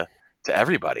happening to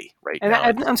everybody right now.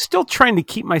 And I'm still trying to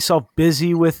keep myself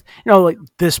busy with, like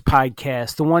this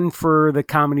podcast, the one for the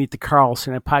Comedy at the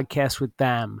Carlson. I podcast with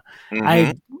them.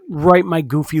 I write my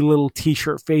goofy little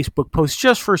T-shirt Facebook post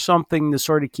just for something to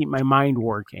sort of keep my mind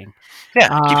working.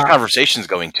 Yeah, it keeps conversations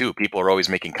going too. People are always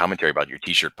making commentary about your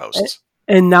T-shirt posts.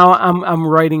 And now I'm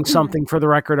writing something for the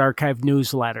Record Archive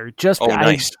newsletter.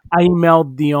 Nice. I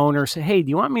emailed the owner, said, hey, do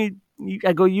you want me?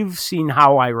 I go, you've seen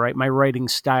how I write, my writing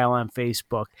style on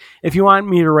Facebook. If you want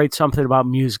me to write something about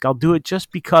music, I'll do it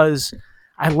just because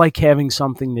I like having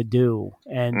something to do.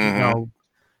 And,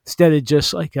 instead of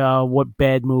just like, what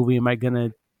bad movie am I going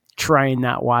to try and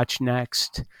not watch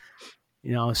next?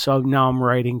 So now I'm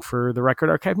writing for the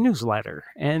Record Archive newsletter.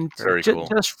 And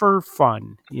just for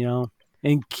fun,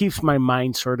 and keeps my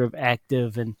mind sort of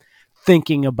active and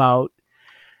thinking about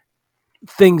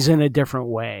things in a different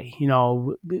way.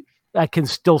 I can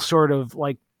still sort of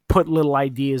like put little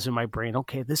ideas in my brain.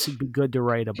 Okay, this would be good to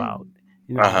write about,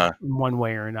 in one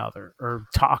way or another, or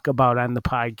talk about on the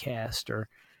podcast or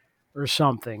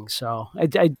something. So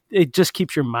it just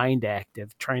keeps your mind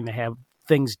active, trying to have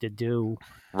things to do,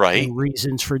 right? And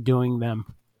reasons for doing them.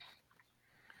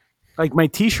 Like my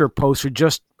T-shirt posts are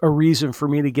just a reason for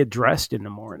me to get dressed in the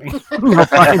morning.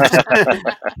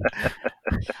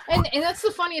 And that's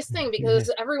the funniest thing,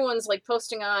 because everyone's like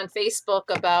posting on Facebook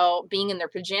about being in their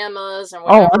pajamas and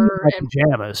whatever. I'm in my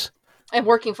pajamas. And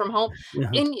working from home. Yeah.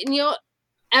 And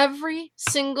every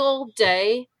single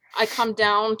day I come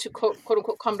down to quote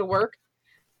unquote come to work,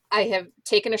 I have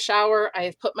taken a shower, I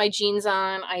have put my jeans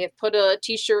on, I have put a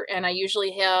T-shirt, and I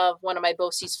usually have one of my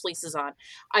Bosie's fleeces on.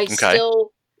 I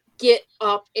still get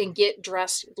up and get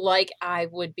dressed like I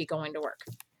would be going to work.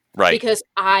 Right. Because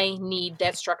I need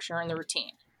that structure and the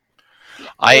routine.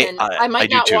 I might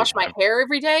not wash my hair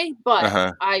every day,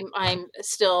 but I'm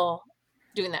still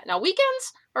doing that. Now,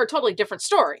 weekends are a totally different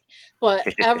story, but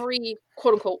every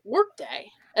quote unquote work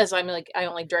day, as I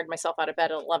only dragged myself out of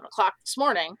bed at 11 o'clock this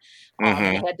morning. And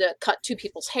I had to cut 2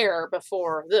 people's hair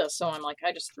before this. So I'm like,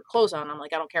 I just threw clothes on. I'm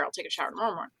like, I don't care. I'll take a shower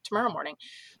tomorrow morning.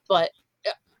 But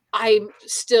I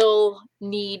still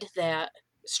need that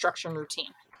structure and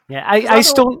routine. Yeah, I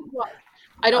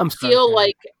don't feel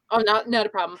like, not a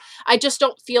problem. I just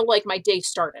don't feel like my day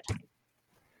started.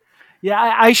 Yeah,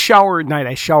 I shower at night.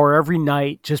 I shower every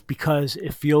night just because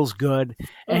it feels good.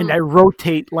 And I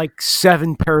rotate like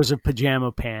 7 pairs of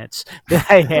pajama pants that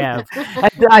I have.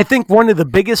 I think one of the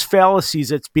biggest fallacies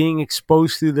that's being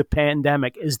exposed through the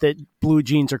pandemic is that blue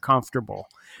jeans are comfortable.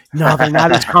 No, they're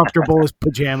not as comfortable as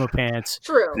pajama pants.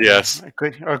 True. Yes. A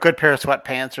good pair of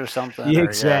sweatpants or something.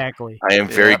 Exactly. I am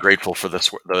very grateful for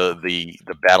the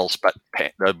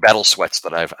battle sweats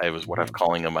that I was what I'm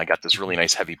calling them. I got this really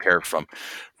nice heavy pair from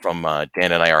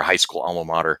Dan and I, our high school alma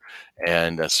mater,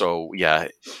 and so yeah,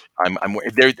 I'm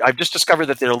there. I've just discovered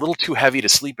that they're a little too heavy to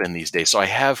sleep in these days. So I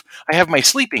have my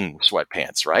sleeping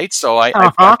sweatpants, right? So I've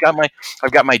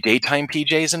got my daytime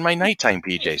PJs and my nighttime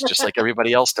PJs, just like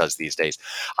everybody else does these days.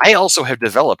 I also have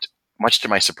developed, much to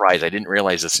my surprise, I didn't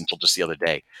realize this until just the other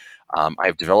day.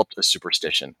 I've developed a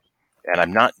superstition, and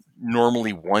I'm not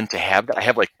normally one to have that. I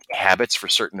have like habits for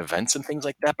certain events and things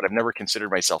like that, but I've never considered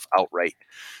myself outright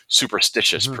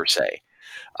superstitious per se.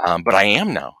 But I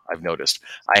am now. I've noticed.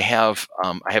 I have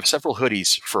several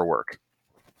hoodies for work,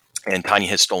 and Tanya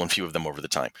has stolen a few of them over the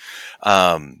time.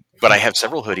 But I have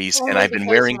several hoodies, and I've been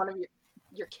wearing.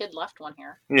 Your kid left one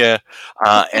here. Yeah,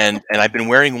 and I've been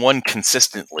wearing one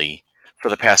consistently for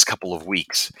the past couple of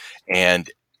weeks, and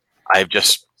I've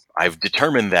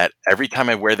determined that every time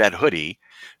I wear that hoodie,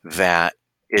 that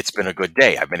it's been a good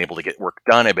day. I've been able to get work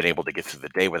done. I've been able to get through the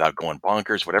day without going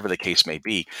bonkers, whatever the case may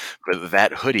be. But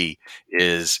that hoodie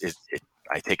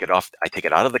I take it off. I take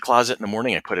it out of the closet in the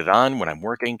morning. I put it on when I'm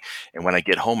working, and when I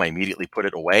get home, I immediately put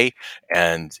it away.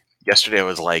 And yesterday I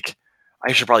was like,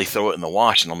 I should probably throw it in the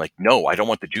wash. And I'm like, no, I don't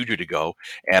want the juju to go,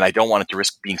 and I don't want it to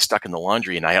risk being stuck in the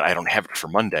laundry, and I don't have it for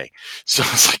Monday. So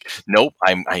it's like, nope,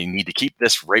 I need to keep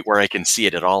this right where I can see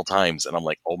it at all times. And I'm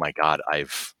like, oh my God,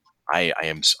 I've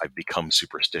become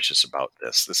superstitious about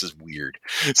this. This is weird.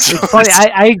 So it's funny.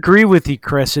 I agree with you,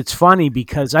 Chris. It's funny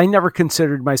because I never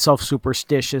considered myself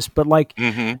superstitious, but like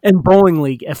in bowling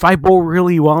league, if I bowl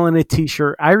really well in a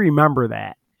t-shirt, I remember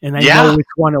that. And I know which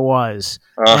one it was.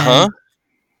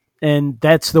 And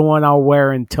that's the one I'll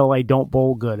wear until I don't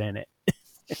bowl good in it.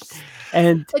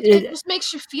 And it just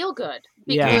makes you feel good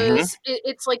because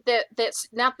it's like that's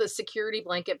not the security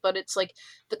blanket, but it's like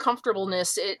the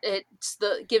comfortableness. It's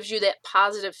gives you that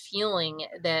positive feeling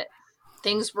that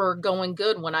things were going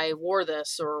good when I wore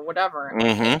this or whatever. And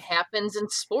it happens in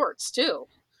sports too.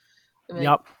 I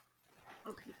mean,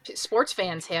 sports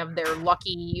fans have their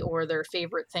lucky or their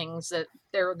favorite things that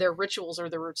their rituals or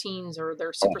their routines or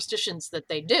their superstitions that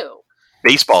they do.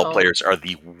 Baseball players are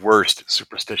the worst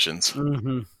superstitions.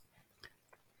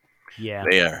 Yeah,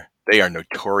 they are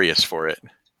notorious for it.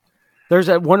 There's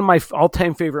one of my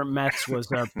all-time favorite Mets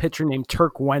was a pitcher named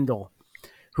Turk Wendell,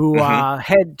 who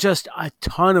had just a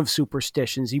ton of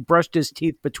superstitions. He brushed his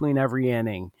teeth between every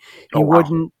inning.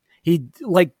 He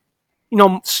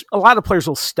a lot of players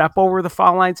will step over the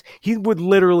foul lines. He would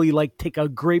literally like take a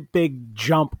great big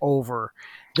jump over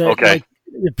the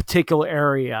particular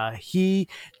area. He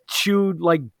chewed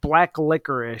like black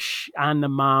licorice on the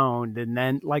mound, and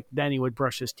then he would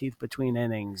brush his teeth between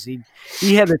innings.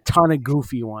 He had a ton of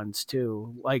goofy ones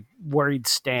too, like where he'd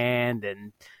stand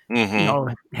and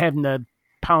having to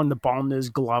pound the ball in his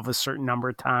glove a certain number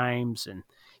of times, and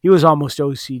he was almost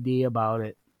OCD about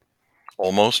it.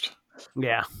 Almost?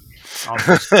 Yeah.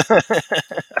 Almost. I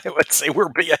would say we're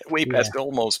way past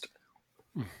almost.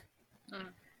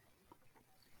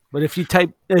 But if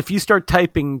you start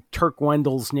typing Turk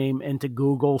Wendell's name into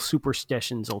Google,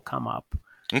 superstitions will come up.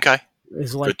 Okay.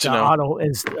 Is like the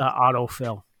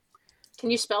autofill.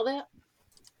 Can you spell that?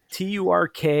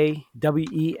 TurkWendell.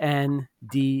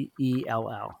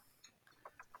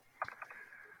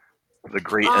 The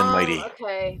great and mighty.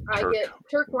 Okay. I get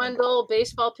Turk Wendell,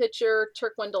 baseball pitcher,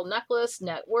 Turk Wendell necklace,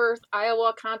 net worth,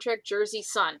 Iowa contract, Jersey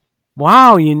Sun.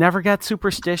 Wow, you never got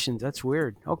superstitions. That's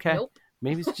weird. Okay. Nope.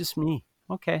 Maybe it's just me.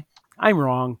 Okay. I'm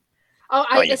wrong.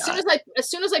 As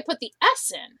soon as I put the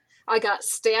S in, I got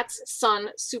stats, sun,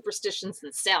 superstitions,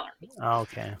 and salary.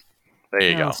 Okay. There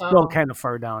you go. Still kind of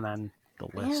far down on the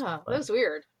list. Yeah, that was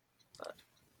weird. But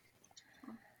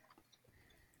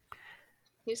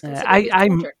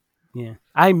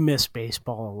I miss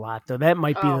baseball a lot, though. That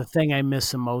might be the thing I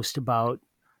miss the most about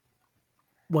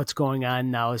what's going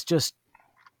on now. Is just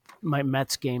my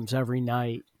Mets games every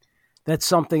night. That's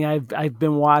something I've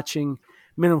been watching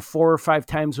minimum 4 or 5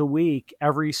 times a week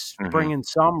every spring and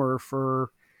summer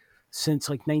since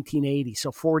like 1980.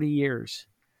 So 40 years.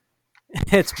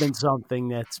 It's been something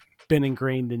that's been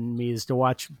ingrained in me is to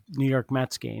watch New York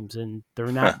Mets games, and they're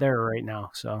not there right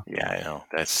now. So yeah, I know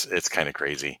it's kind of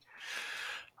crazy.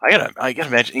 I gotta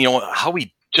imagine, how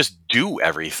we just do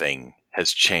everything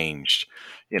has changed.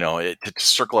 To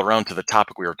circle around to the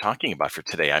topic we were talking about for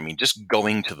today. I mean, just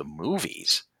going to the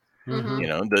movies. Mm-hmm.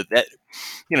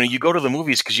 You go to the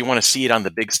movies because you want to see it on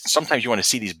the big. Sometimes you want to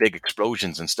see these big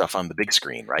explosions and stuff on the big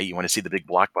screen, right? You want to see the big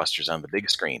blockbusters on the big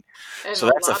screen. And so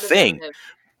that's a thing. Have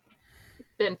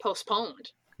been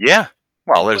postponed. Yeah.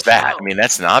 Well, there's that. I mean,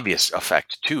 that's an obvious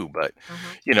effect too, but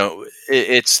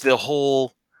it's the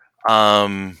whole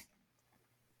the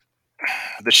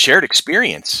shared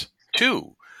experience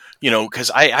too. Because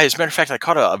I, as a matter of fact, I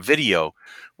caught a video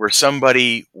where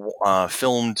somebody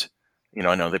filmed.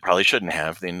 I know they probably shouldn't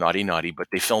have. They naughty, but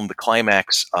they filmed the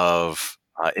climax of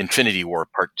Infinity War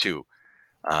Part 2.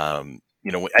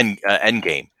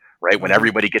 Endgame, right? When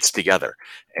everybody gets together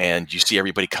and you see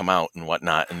everybody come out and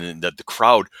whatnot, and the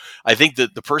crowd. I think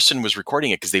that the person was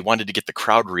recording it because they wanted to get the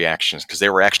crowd reactions because they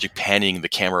were actually panning the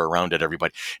camera around at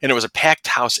everybody, and it was a packed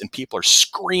house, and people are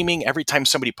screaming every time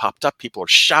somebody popped up. People are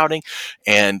shouting,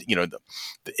 and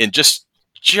and just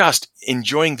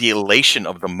enjoying the elation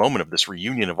of the moment of this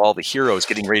reunion of all the heroes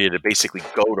getting ready to basically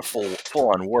go to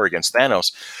full on war against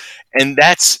Thanos, and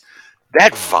that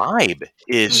vibe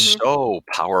is so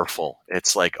powerful.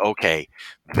 It's like, okay,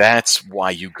 that's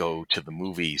why you go to the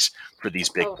movies for these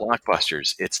big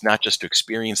blockbusters. It's not just to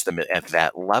experience them at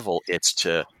that level; it's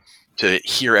to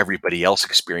hear everybody else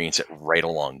experience it right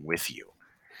along with you.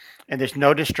 And there's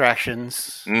no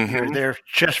distractions. You're there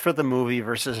just for the movie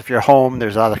versus if you're home,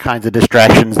 there's other kinds of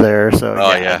distractions there. So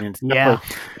I mean, it's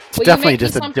definitely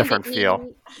just a different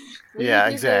feel. Yeah,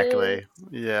 exactly.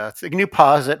 Yeah, so you can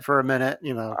pause it for a minute.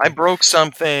 I broke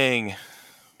something.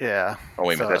 Yeah. Oh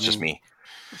wait a minute, that's just me.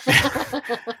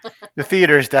 The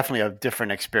theater is definitely a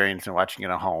different experience than watching it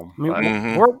at home. I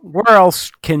mean, where else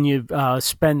can you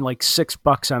spend like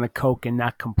 $6 on a Coke and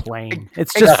not complain?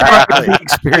 It's just the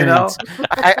experience.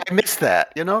 I miss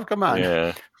that. Come on.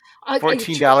 Yeah.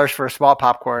 $14 for a small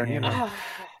popcorn.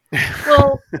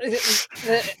 Well,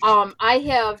 I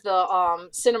have the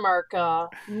Cinemark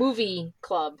movie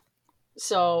club,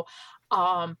 so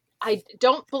I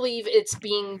don't believe it's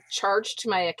being charged to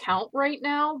my account right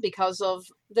now because of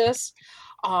this.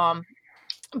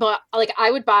 But like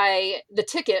I would buy the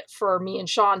ticket for me and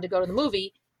Sean to go to the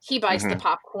movie. He buys the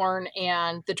popcorn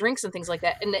and the drinks and things like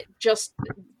that. And it just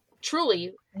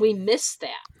truly, we miss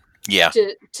that. Yeah.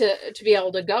 To be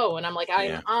able to go. And I'm like,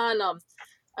 I'm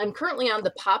currently on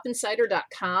the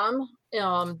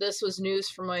popinsider.com. This was news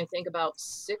from, I think, about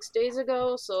 6 days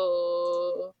ago.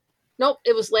 So nope,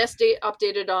 it was last date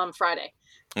updated on Friday.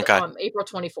 Okay. April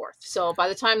 24th. So by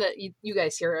the time that you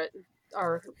guys hear it,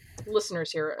 our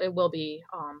listeners hear it, it will be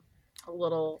a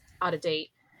little out of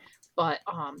date. But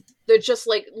they're just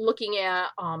like looking at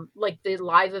like the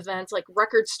live events, like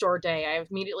Record Store Day. I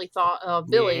immediately thought of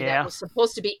Billy. That was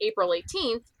supposed to be April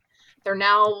 18th. They're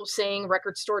now saying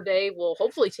Record Store Day will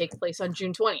hopefully take place on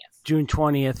June 20th. June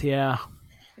 20th, yeah.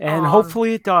 And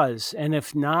hopefully it does. And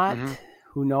if not,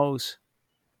 who knows?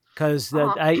 Because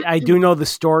I do know the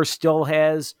store still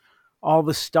has all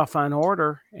the stuff on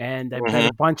order. And I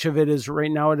bet a bunch of it is right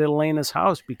now at Elena's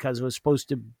house because it was supposed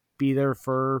to be there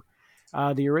for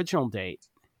the original date.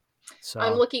 So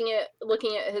I'm looking at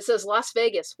it says Las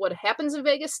Vegas. What happens in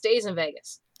Vegas stays in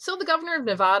Vegas. So the governor of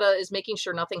Nevada is making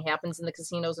sure nothing happens in the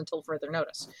casinos until further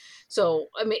notice. So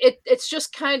I mean, it's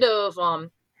just kind of oh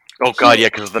god, yeah,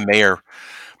 because the mayor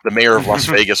of Las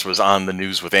Vegas was on the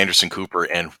news with Anderson Cooper,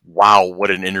 and wow, what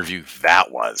an interview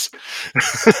that was.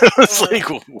 It's like,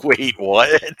 wait,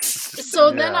 what?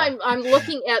 So then I'm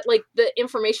looking at like the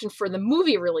information for the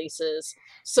movie releases.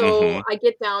 So I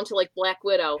get down to like Black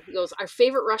Widow. He goes, our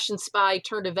favorite Russian spy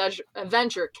turned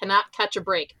Avenger cannot catch a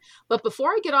break. But before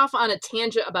I get off on a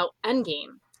tangent about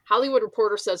Endgame, Hollywood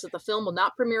Reporter says that the film will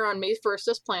not premiere on May 1st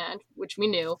as planned, which we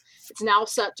knew. It's now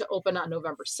set to open on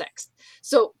November 6th.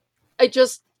 So it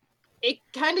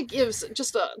kind of gives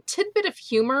just a tidbit of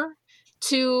humor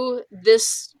to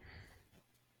this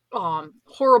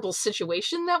horrible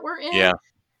situation that we're in. Yeah.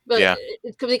 But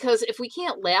because if we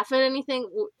can't laugh at anything,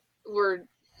 we're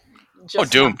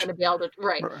just doomed. not going to be able to.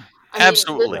 Right.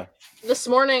 Absolutely. This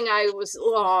morning I was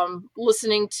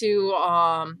listening to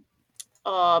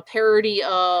a parody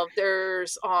of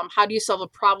there's How Do You Solve a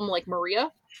Problem Like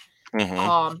Maria?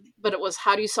 But it was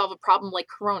How Do You Solve a Problem Like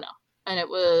Corona? And it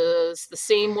was the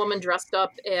same woman dressed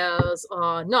up as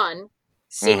a nun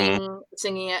singing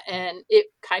it, and it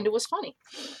kind of was funny.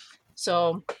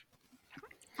 So,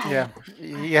 yeah,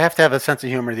 you have to have a sense of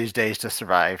humor these days to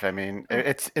survive. I mean,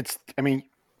 it's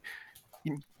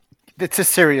a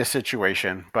serious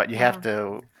situation, but you have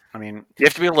to. I mean, you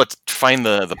have to be able to find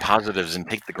the positives and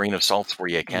take the grain of salt where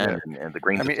you can, and the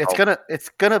grain. I mean, it's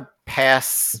gonna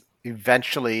pass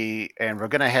eventually, and we're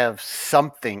going to have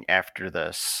something after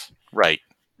this. Right.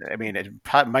 I mean, it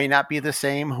might not be the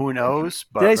same. Who knows?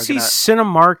 But did I see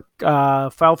Cinemark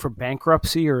filed for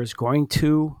bankruptcy or is going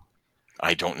to?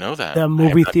 I don't know that. The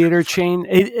movie theater chain.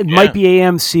 It might be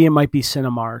AMC. It might be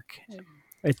Cinemark.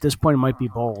 At this point, it might be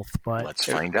both. But let's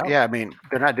find out. Yeah, I mean,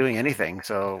 they're not doing anything,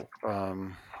 so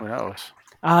who knows?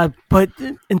 But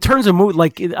in terms of movie,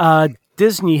 like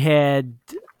Disney had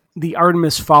the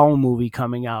Artemis Fowl movie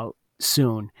coming out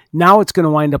soon. Now it's going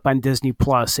to wind up on Disney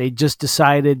Plus. They just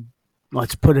decided,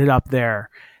 let's put it up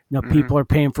there. Now people are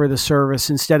paying for the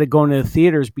service instead of going to the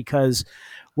theaters, because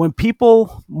when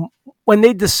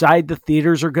they decide the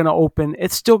theaters are going to open,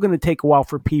 it's still going to take a while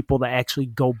for people to actually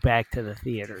go back to the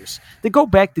theaters. They go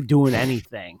back to doing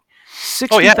anything.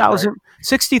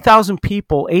 60,000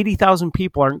 people, 80,000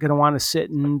 people aren't going to want to sit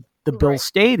in the Bill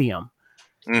Stadium.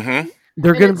 Mm-hmm.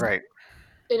 They're going to...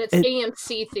 And it's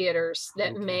AMC theaters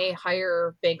that may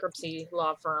hire bankruptcy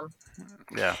law firm.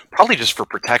 Yeah, probably just for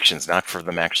protections, not for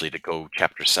them actually to go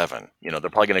Chapter 7. They're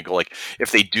probably going to go, like,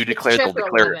 if they do declare, they'll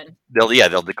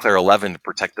declare 11 to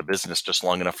protect the business just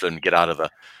long enough for them to get out of the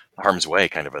harm's way,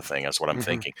 kind of a thing. That's what I'm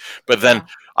thinking. But then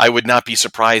I would not be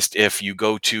surprised if you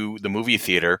go to the movie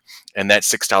theater and that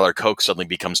 $6 Coke suddenly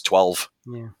becomes 12.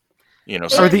 Yeah.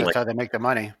 That's how they make the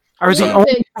money. Are the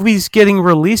only movies getting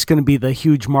released going to be the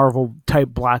huge Marvel type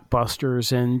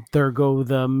blockbusters, and there go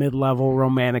the mid-level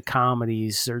romantic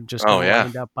comedies? They're just going to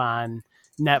wind up on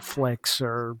Netflix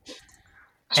or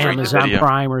Amazon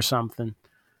Prime or something.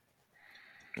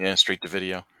 Yeah, straight to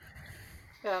video.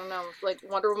 I don't know. Like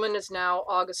Wonder Woman is now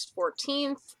August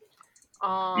 14th.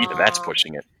 Even that's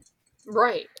pushing it.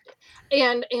 Right.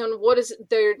 And what is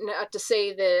there not to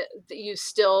say that you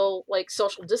still like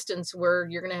social distance where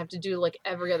you're going to have to do like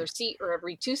every other seat or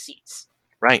every 2 seats.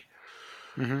 Right.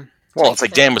 Mm-hmm. Well, it's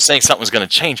like Dan was saying, something's going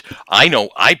to change. I know,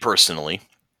 I personally,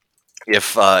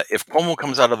 if Cuomo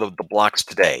comes out of the blocks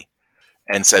today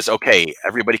and says, okay,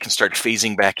 everybody can start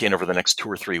phasing back in over the next 2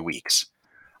 or 3 weeks,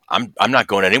 I'm not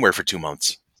going anywhere for 2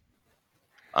 months.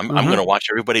 I'm going to watch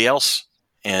everybody else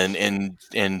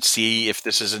and see if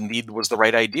this is indeed was the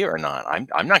right idea or not.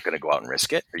 I'm not going to go out and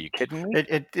risk it. Are you kidding me?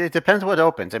 It depends what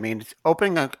opens. I mean,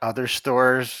 opening other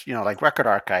stores, like Record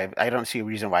Archive, I don't see a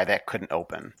reason why that couldn't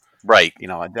open. Right. As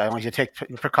long as you take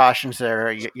precautions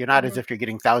there, you're not as if you're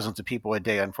getting thousands of people a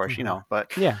day, unfortunately.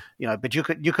 But but you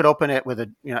could open it with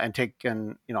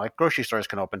like grocery stores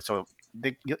can open. So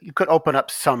you could open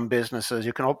up some businesses.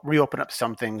 You can reopen up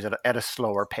some things at a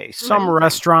slower pace. Some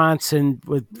restaurants and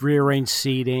with rearranged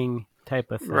seating type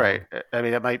of thing. Right. I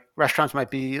mean, restaurants might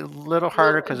be a little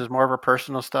harder because it's more of a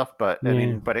personal stuff. But I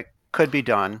mean, but it could be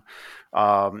done.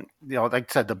 Like I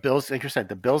said, the Bills, like you said,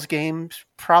 the Bills games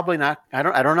probably not. I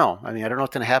don't know. I mean, I don't know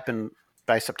what's going to happen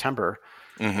by September.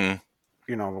 We don't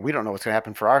know what's going to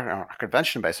happen for our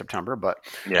convention by September, but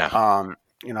but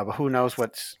who knows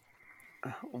what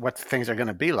things are going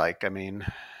to be like. I mean,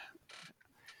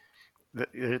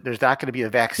 there's not going to be a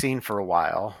vaccine for a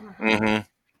while.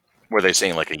 Were they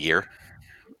saying like a year?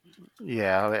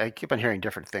 Yeah, I keep on hearing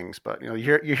different things, but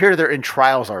you hear they're in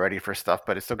trials already for stuff,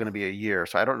 but it's still going to be a year,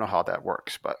 so I don't know how that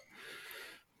works. But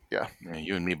yeah,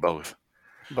 you and me both.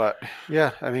 But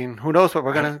yeah, I mean, who knows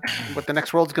what the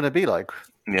next world's going to be like?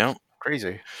 Yeah,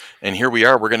 crazy. And here we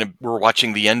are. We're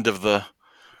watching the end of the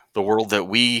world that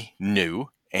we knew,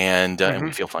 and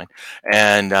we feel fine.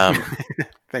 And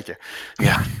thank you.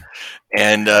 Yeah,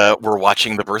 and we're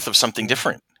watching the birth of something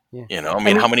different. Yeah. I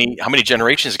mean, how many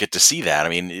generations get to see that? I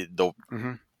mean,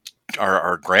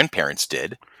 our grandparents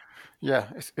did. Yeah,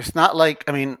 it's not like,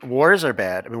 I mean, wars are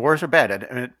bad. I mean, wars are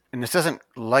bad, and this isn't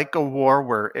like a war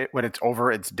where when it's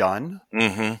over, it's done.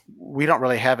 We don't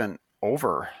really have an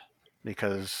over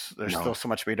because there's still so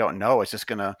much we don't know. It's just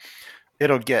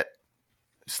it'll get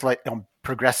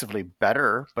progressively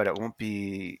better, but it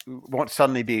won't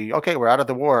suddenly be okay. We're out of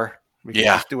the war. We can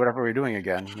just do whatever we're doing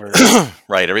again.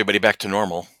 Right, everybody back to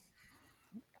normal.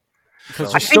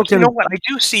 Because I think you know what I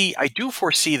do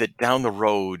foresee that down the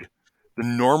road, the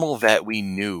normal that we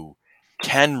knew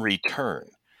can return.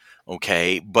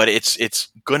 Okay, but it's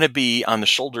going to be on the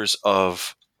shoulders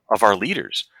of our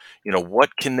leaders.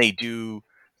 What can they do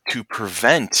to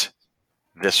prevent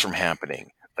this from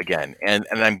happening again? And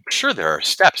I'm sure there are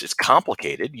steps. It's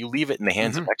complicated. You leave it in the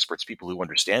hands of experts, people who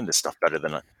understand this stuff better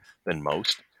than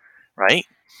most, right?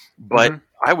 But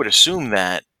I would assume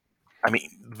that. I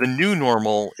mean, the new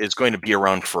normal is going to be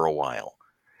around for a while.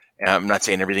 And I'm not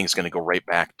saying everything's going to go right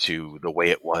back to the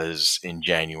way it was in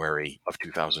January of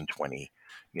 2020,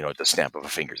 at the snap of a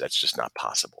finger. That's just not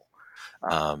possible.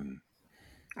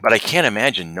 But I can't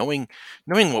imagine knowing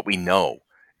what we know.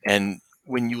 And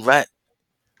when you let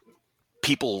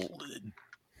people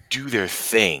do their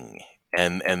thing,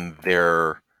 and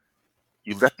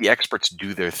you let the experts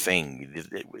do their thing.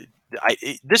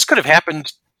 This could have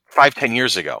happened 5-10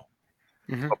 years ago,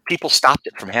 but people stopped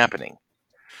it from happening.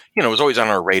 It was always on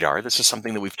our radar. This is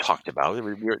something that we've talked about.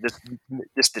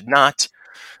 This did not,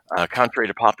 contrary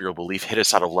to popular belief, hit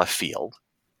us out of left field.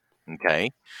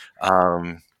 Okay.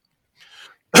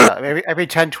 Every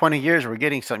 10, 20 years, we're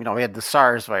getting some. We had the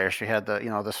SARS virus. We had the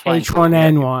swine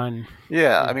H1N1.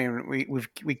 Yeah, I mean,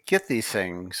 we get these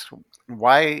things.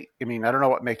 Why? I mean, I don't know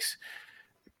what makes.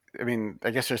 I mean,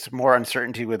 I guess there's more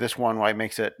uncertainty with this one. Why it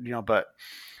makes it, but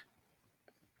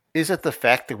is it the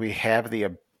fact that we have the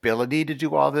ability to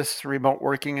do all this remote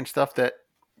working and stuff that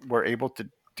we're able to?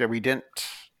 That we didn't.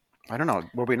 I don't know.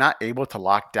 Were we not able to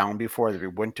lock down before that we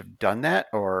wouldn't have done that,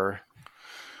 or?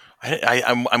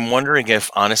 I'm wondering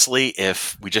if, honestly,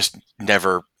 if we just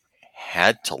never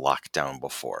had to lock down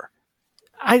before.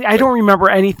 I don't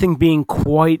remember anything being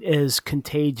quite as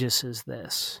contagious as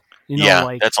this.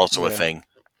 That's also a thing.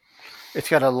 It's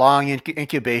got a long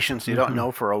incubation, so you don't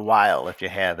know for a while if you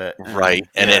have it. Right,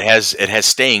 and it has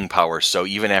staying power. So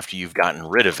even after you've gotten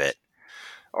rid of it,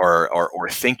 or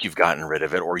think you've gotten rid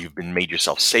of it, or you've been made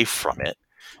yourself safe from it,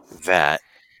 that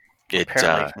it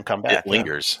can come back. It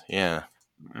lingers. Yeah.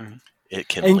 Mm-hmm. It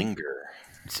can linger.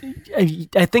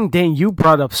 I think, Dan, you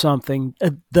brought up something.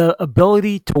 The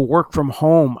ability to work from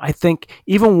home. I think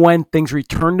even when things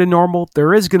return to normal,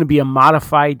 there is going to be a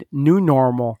modified new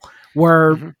normal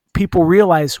where people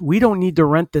realize we don't need to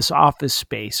rent this office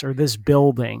space or this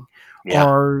building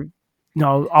or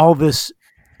all this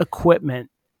equipment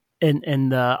in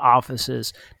the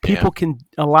offices.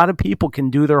 A lot of people can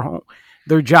do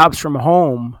their jobs from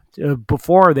home.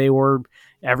 Before, they were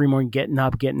every morning getting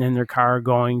up, getting in their car,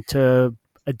 going to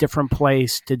a different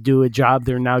place to do a job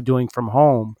they're now doing from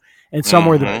home. And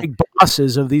somewhere the big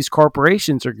bosses of these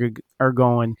corporations are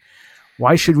going,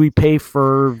 why should we pay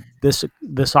for this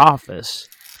office?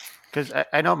 Because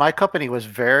I know my company was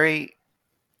very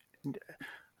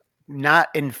not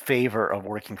in favor of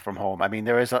working from home. I mean,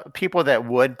 there was people that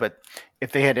would, but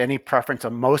if they had any preference,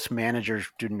 most managers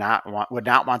would not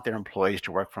want their employees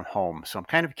to work from home. So I'm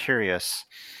kind of curious,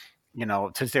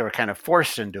 since they were kind of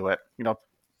forced into it,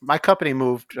 my company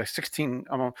moved like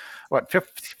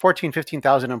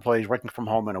 15,000 employees working from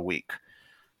home in a week.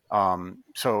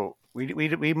 So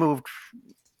we moved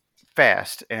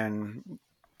fast, and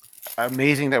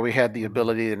amazing that we had the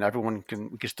ability and we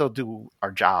can still do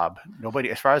our job. Nobody,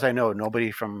 as far as I know,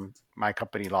 nobody from my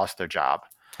company lost their job.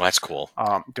 Well, that's cool.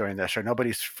 During this, or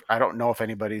I don't know if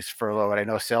anybody's furloughed. I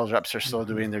know sales reps are still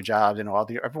doing their jobs, and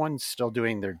everyone's still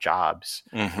doing their jobs.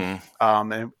 And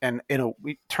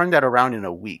we turned that around in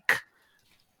a week,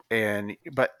 and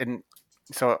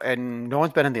no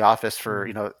one's been in the office for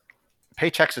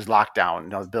Paychex is locked down.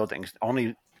 The buildings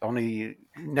only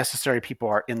necessary people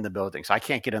are in the building, so I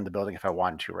can't get in the building if I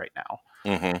wanted to right now.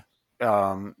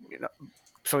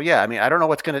 So yeah, I mean, I don't know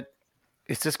what's gonna.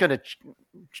 Is this going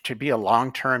to be a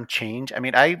long-term change? I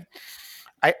mean, I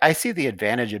see the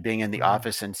advantage of being in the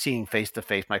office and seeing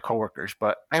face-to-face my coworkers,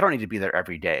 but I don't need to be there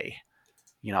every day.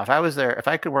 If I was there, if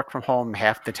I could work from home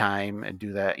half the time and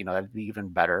do that, that'd be even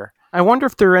better. I wonder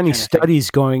if there are any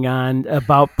studies going on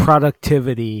about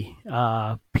productivity,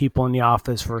 people in the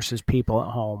office versus people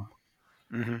at home.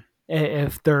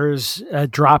 If there's a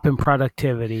drop in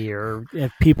productivity, or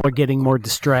if people are getting more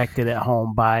distracted at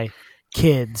home by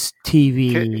kids,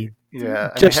 TV.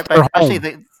 Yeah, actually,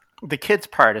 the kids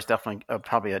part is definitely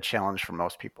probably a challenge for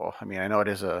most people. I mean, I know it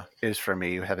is for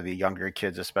me. You have the younger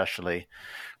kids, especially,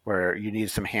 where you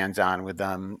need some hands-on with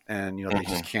them, and they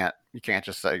just can't. You can't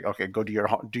just say, okay, go do your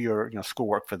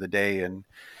schoolwork for the day, and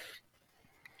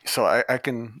so I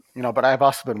can But I've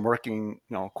also been working,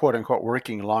 quote unquote,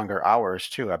 working longer hours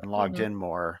too. I've been logged in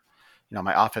more.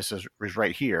 My office is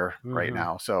right here right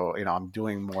now. So, I'm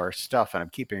doing more stuff, and I'm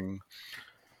keeping.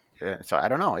 So I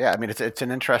don't know. Yeah. I mean, it's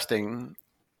an interesting.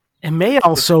 It may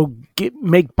also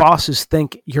make bosses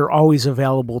think you're always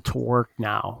available to work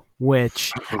now,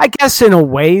 which I guess in a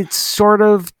way it's sort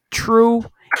of true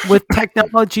with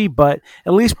technology, but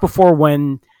at least before,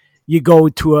 when you go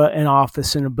to an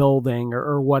office in a building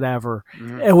or whatever,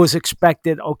 it was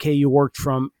expected, okay, you worked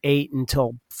from 8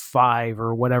 until 5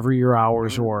 or whatever your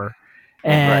hours were.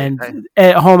 And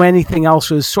at home, anything else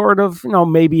was sort of,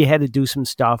 maybe you had to do some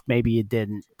stuff, maybe you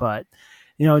didn't. But,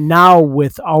 now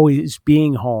with always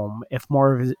being home, if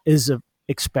more of it is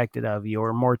expected of you,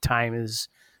 or more time is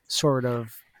sort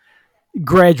of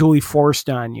gradually forced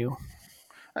on you.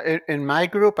 In my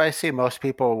group, I see most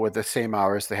people with the same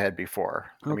hours they had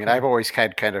before. Okay. I mean, I've always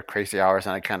had kind of crazy hours,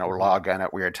 and I kind of log on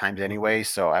at weird times anyway.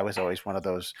 So I was always one of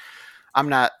those. I'm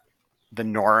not the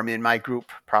norm in my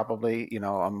group, probably.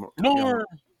 I'm Norm.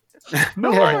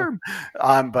 Norm.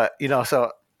 But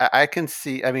so I can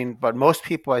see. I mean, but most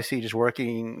people I see just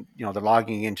working. They're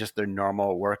logging in just their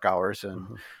normal work hours, and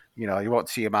you won't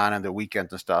see them on the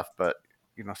weekends and stuff. But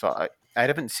so I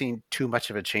haven't seen too much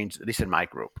of a change, at least in my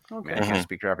group. Okay. I mean, I can't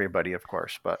speak for everybody, of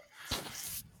course, but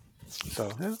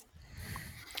so yeah.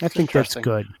 I think that's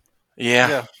good.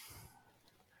 Yeah.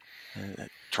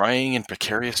 Trying and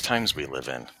precarious times we live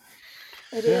in.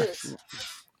 It is.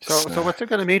 So what's it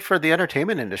going to mean for the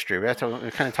entertainment industry? We're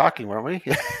kind of talking, weren't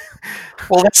we?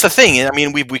 Well, that's the thing. I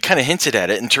mean, we kind of hinted at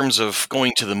it in terms of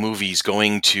going to the movies,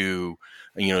 going to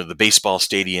the baseball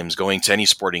stadiums, going to any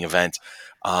sporting event,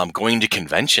 going to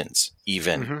conventions,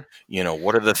 even.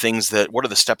 What are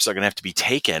the steps that are going to have to be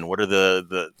taken? What are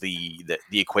the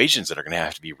equations that are going to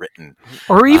have to be written?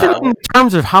 Or even in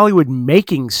terms of Hollywood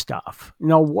making stuff,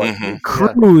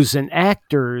 crews and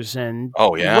actors and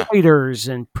writers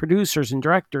and producers and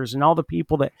directors and all the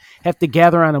people that have to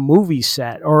gather on a movie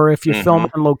set, or if you film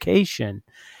on location.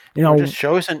 Just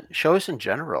shows in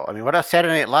general. I mean, what about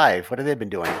Saturday Night Live? What have they been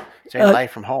doing? Saturday Night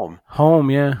Live from home.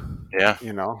 Home, yeah. Yeah.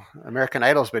 American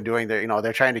Idol's been doing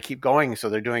they're trying to keep going, so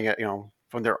they're doing it,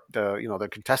 from their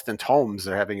contestants' homes.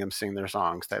 They're having them sing their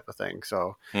songs, type of thing.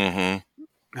 So,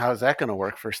 how is that going to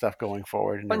work for stuff going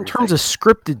forward? In terms of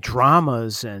scripted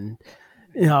dramas and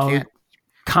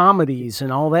comedies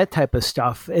and all that type of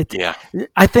stuff,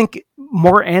 I think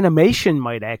more animation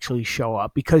might actually show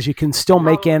up because you can still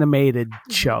make animated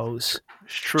shows.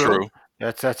 True.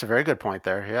 That's a very good point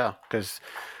there. Yeah, because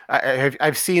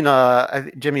I've seen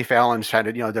Jimmy Fallon's trying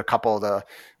to do a couple of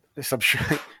some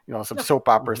soap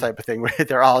opera type of thing where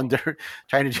they're all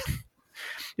trying to,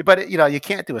 but you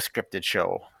can't do a scripted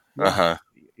show with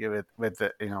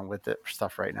the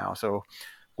stuff right now. So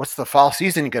what's the fall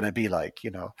season going to be like?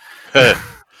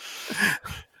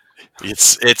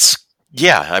 It's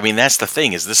yeah. I mean, that's the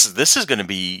thing is this is going to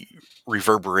be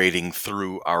reverberating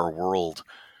through our world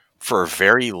for a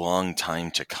very long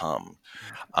time to come.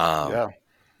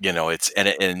 It's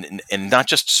and not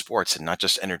just sports and not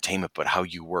just entertainment, but how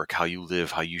you work, how you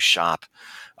live, how you shop,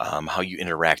 how you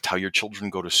interact, how your children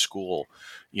go to school.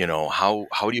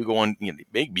 How do you go on?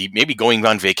 Maybe going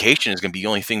on vacation is going to be the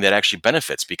only thing that actually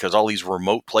benefits, because all these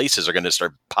remote places are going to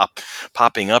start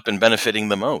popping up and benefiting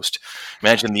the most.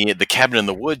 Imagine the cabin in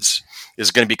the woods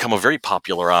is going to become a very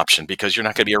popular option because you're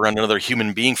not going to be around another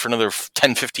human being for another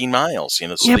 10, 15 miles. So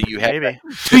that you have.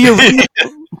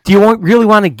 Do you really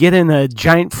want to get in a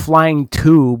giant flying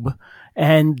tube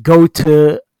and go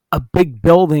to a big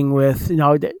building with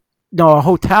a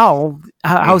hotel?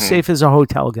 How safe is a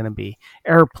hotel going to be?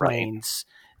 Airplanes.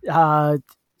 Right.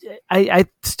 I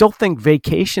still think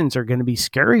vacations are going to be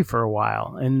scary for a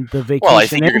while, and the vacation. Well, I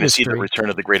think you're going to see industry. The return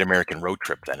of the Great American Road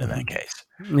Trip. Then, in that case,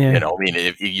 yeah.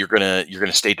 If you're gonna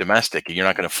stay domestic, and you're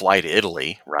not going to fly to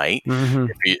Italy, right?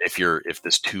 If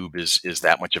this tube is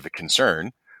that much of a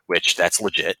concern, which that's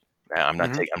legit. I'm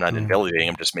not invalidating.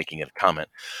 I'm just making it a comment.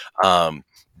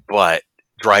 But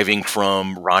driving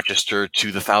from Rochester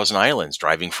to the Thousand Islands,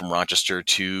 driving from Rochester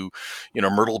to,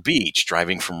 Myrtle Beach,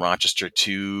 driving from Rochester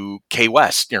to Key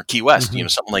West, something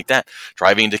like that.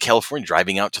 Driving to California,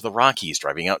 driving out to the Rockies,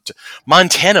 driving out to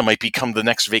Montana might become the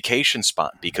next vacation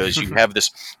spot because you have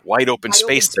this wide open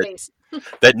space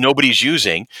that nobody's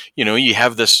using. You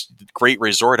have this great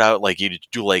resort out, like you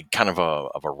do like kind of a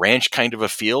ranch kind of a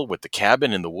feel with the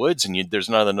cabin in the woods, and there's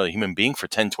not another human being for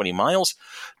 10, 20 miles.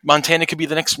 Montana could be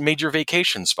the next major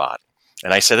vacation spot.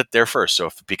 And I said it there first. So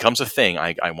if it becomes a thing,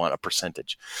 I want a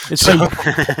percentage.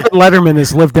 Letterman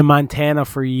has lived in Montana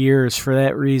for years for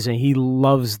that reason. He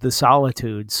loves the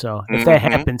solitude. So if that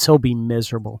happens, he'll be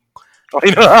miserable.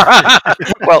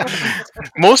 Well,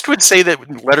 most would say that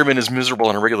Letterman is miserable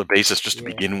on a regular basis just to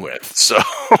begin with. So,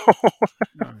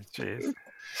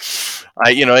 this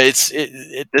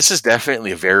is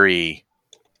definitely a very,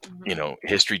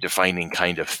 history-defining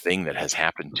kind of thing that has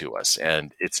happened to us,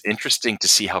 and it's interesting to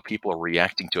see how people are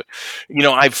reacting to it.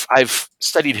 I've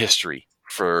studied history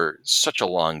for such a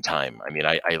long time. I mean,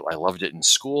 I loved it in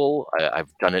school.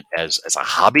 I've done it as a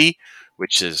hobby,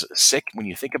 which is sick when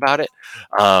you think about it.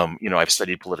 I've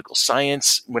studied political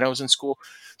science when I was in school.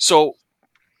 So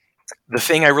the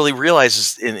thing I really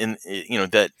realized is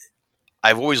that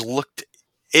I've always looked.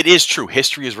 It is true.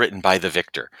 History is written by the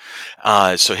victor.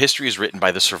 So history is written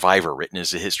by the survivor. Written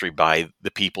as a history by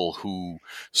the people who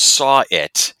saw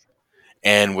it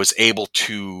and was able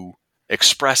to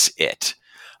express it.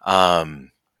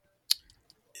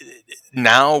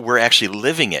 now we're actually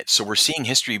living it. So we're seeing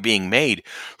history being made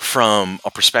from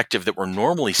a perspective that we're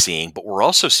normally seeing, but we're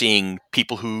also seeing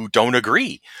people who don't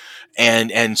agree.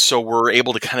 And so we're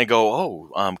able to kind of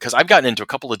go, because I've gotten into a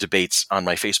couple of debates on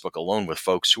my Facebook alone with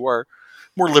folks who are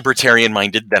more libertarian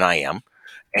minded than I am.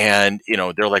 And,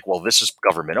 they're like, well, this is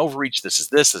government overreach. This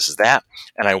is that.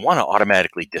 And I want to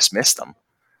automatically dismiss them.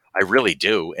 I really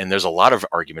do. And there's a lot of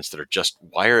arguments that are just,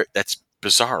 that's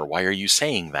bizarre. Why are you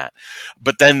saying that?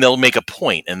 But then they'll make a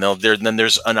point, and then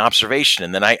there's an observation.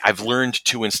 And then I've learned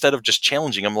to, instead of just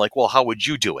challenging, I'm like, well, how would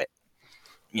you do it?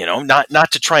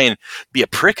 Not to try and be a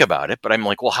prick about it, but I'm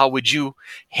like, well, how would you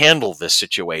handle this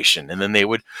situation? And then they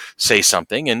would say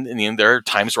something, and there are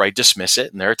times where I dismiss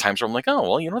it, and there are times where I'm like,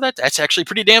 oh, well, that's actually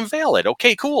pretty damn valid.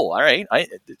 Okay, cool, all right.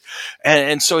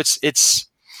 And so it's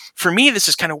for me, this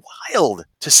is kind of wild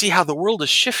to see how the world is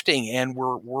shifting, and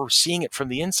we're seeing it from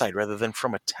the inside rather than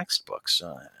from a textbook.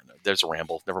 So there's a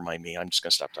ramble. Never mind me. I'm just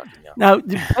going to stop talking now.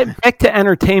 Now, back to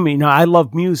entertainment. I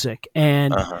love music,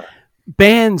 and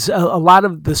bands, a lot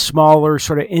of the smaller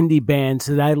sort of indie bands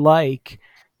that I like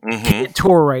can't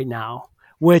tour right now,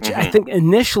 which I think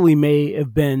initially may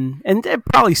have been, and it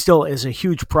probably still is, a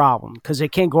huge problem because they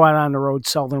can't go out on the road,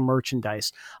 sell their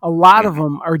merchandise. A lot of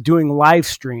them are doing live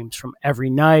streams from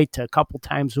every night to a couple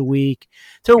times a week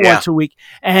to once a week.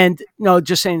 And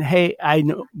just saying, hey,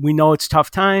 we know it's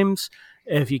tough times.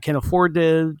 If you can afford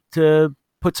to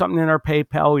put something in our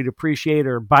PayPal, we'd appreciate it,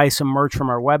 or buy some merch from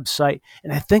our website.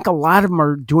 And I think a lot of them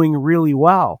are doing really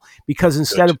well because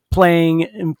instead of playing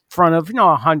in front of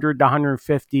 100 to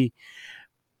 150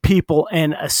 people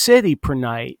in a city per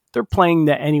night, they're playing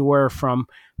to anywhere from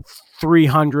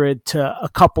 300 to a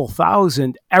couple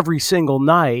thousand every single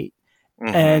night.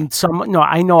 And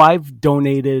I know I've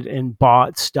donated and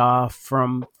bought stuff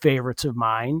from favorites of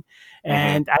mine,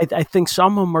 and I think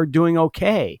some of them are doing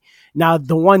okay. Now,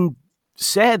 the one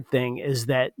sad thing is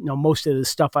that most of the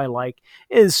stuff I like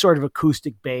is sort of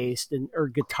acoustic based or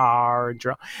guitar and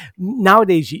drum.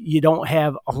 Nowadays you don't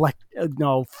have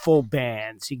full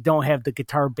bands. You don't have the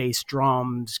guitar, bass,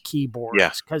 drums,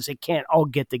 keyboards because they can't all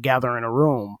get together in a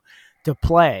room to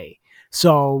play.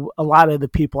 So a lot of the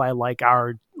people I like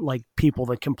are like people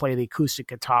that can play the acoustic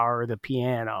guitar or the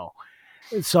piano.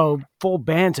 So full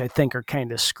bands I think are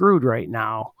kind of screwed right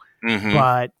now.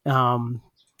 But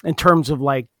in terms of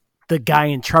like the guy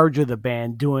in charge of the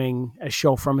band doing a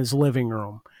show from his living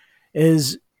room,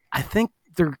 I think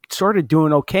they're sort of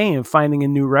doing okay and finding a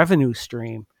new revenue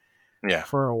stream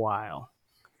for a while.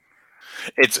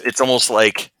 It's almost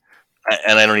like,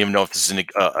 and I don't even know if this is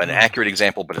an accurate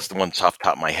example, but it's the one off the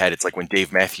top of my head. It's like when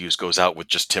Dave Matthews goes out with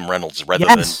just Tim Reynolds rather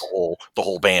than the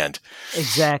whole band.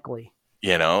 Exactly.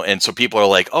 And so people are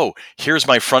like, oh, here's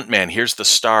my front man, here's the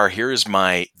star, here's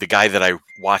the guy that I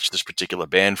watched this particular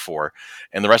band for,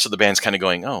 and the rest of the band's kind of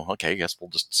going, oh, okay, I guess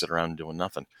we'll just sit around doing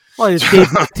nothing. Well,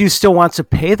 Dave Matthews still wants to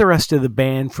pay the rest of the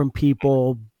band from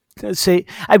people.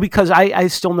 Because I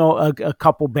still know a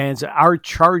couple bands that are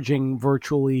charging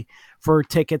virtually for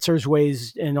tickets. There's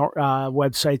ways and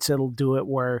websites that'll do it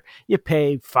where you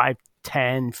pay $5,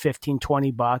 $10, $15,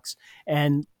 $20,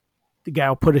 and the guy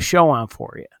will put a show on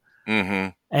for you.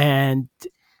 And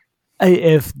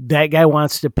if that guy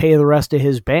wants to pay the rest of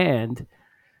his band,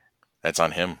 that's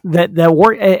on him. That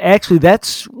work. Actually,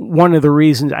 that's one of the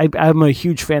reasons I'm a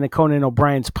huge fan of Conan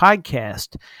O'Brien's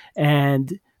podcast,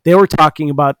 and they were talking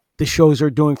about the shows they're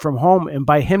doing from home, and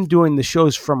by him doing the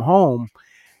shows from home,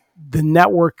 the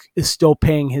network is still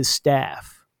paying his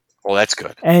staff. Well, that's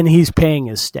good. And he's paying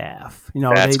his staff.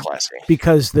 That's classy.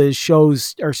 Because the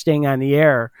shows are staying on the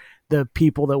air, the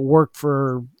people that work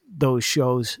for those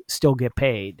shows still get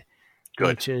paid.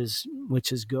 Good.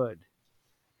 Which is good.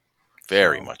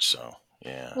 Very much so.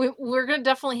 Yeah. We're going to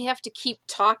definitely have to keep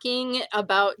talking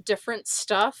about different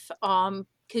stuff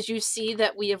because you see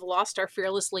that we have lost our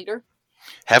fearless leader.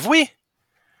 Have we?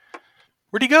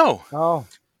 Where'd he go? Oh.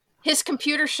 His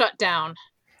computer shut down.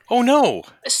 Oh, no.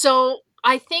 So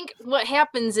I think what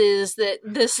happens is that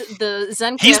the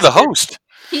Zencastr... He's the host.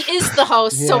 He is the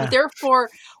host. Yeah. So therefore,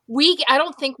 I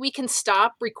don't think we can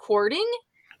stop recording.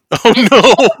 Oh,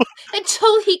 no.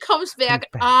 Until he comes back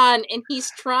on, and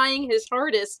he's trying his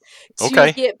hardest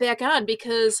to get back on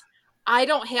because I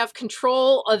don't have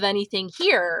control of anything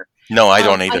here. No, I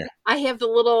don't either. I have the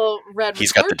little red.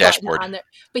 He's got the dashboard on there,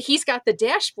 but he's got the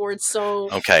dashboard. So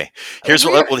okay, here's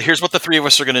what the three of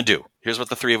us are going to do. Here's what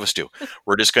the three of us do.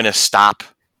 We're just going to stop.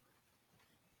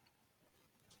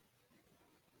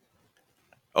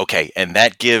 Okay, and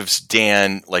that gives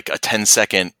Dan like a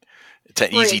 10-second.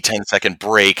 Easy 10-second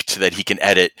break so that he can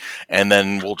edit, and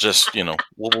then we'll just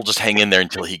we'll just hang in there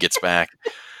until he gets back.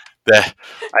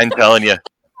 I'm telling you,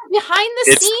 behind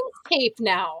the scenes tape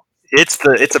now. It's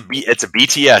a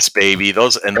BTS, baby.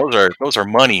 Those are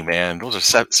money, man. Those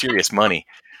are serious money.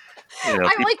 You know,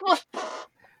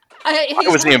 I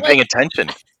wasn't even paying attention.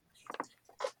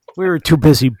 We were too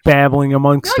busy babbling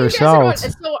amongst ourselves.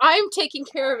 So I'm taking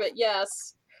care of it.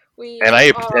 Yes,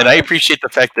 I appreciate the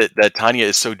fact that Tanya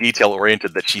is so detail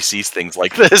oriented that she sees things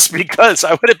like this, because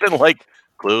I would have been like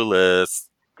clueless.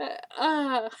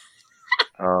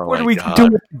 What do we do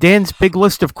with Dan's big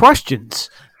list of questions?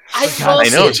 I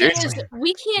know.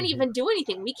 We can't even do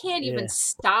anything. We can't even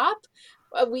stop.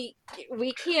 We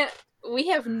can't. We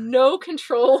have no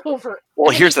control over.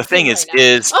 Well, here's the thing: is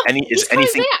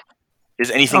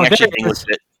anything actually being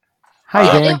legit?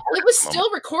 Hi, Dan. It was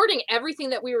still recording everything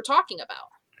that we were talking about.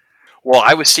 Well,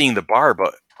 I was seeing the bar,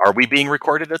 but are we being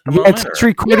recorded at the moment? It's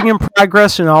recording in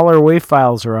progress, and all our WAV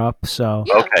files are up. So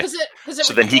okay.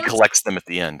 So then he collects them at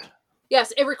the end.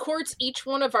 Yes, it records each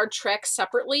one of our tracks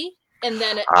separately, and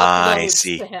then it uploads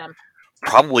to him.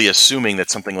 Probably assuming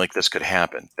that something like this could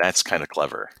happen. That's kind of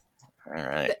clever. All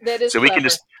right. That is so clever. We can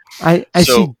just. I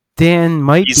see Dan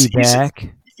might be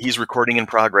back. He's recording in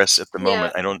progress at the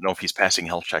moment. I don't know if he's passing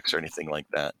health checks or anything like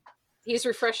that. He's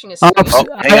refreshing his screen.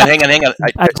 Hang on.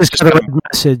 I just got a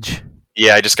message.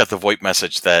 Yeah, I just got the VoIP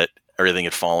message that everything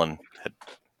had fallen,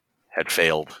 had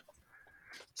failed.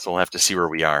 So we'll have to see where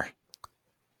we are.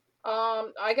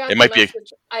 I got the message.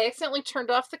 I accidentally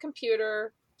turned off the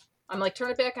computer. I'm like,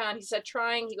 turn it back on. He said,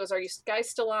 trying. He goes, are you guys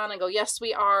still on? I go, yes,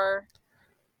 we are.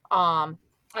 I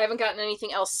haven't gotten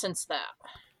anything else since that.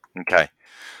 Okay.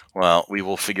 Well, we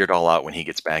will figure it all out when he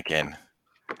gets back in.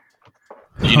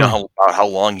 Do you know how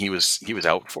long he was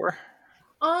out for?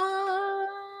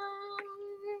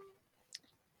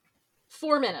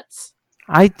 4 minutes.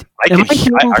 I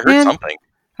heard something.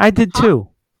 I did too.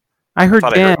 I heard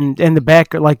Dan in the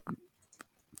back, like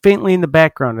faintly in the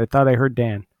background. I thought I heard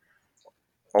Dan.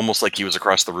 Almost like he was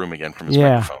across the room again from his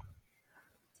microphone.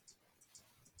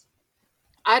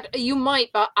 You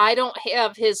might, but I don't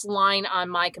have his line on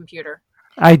my computer.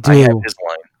 I do. I have his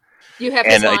line. You have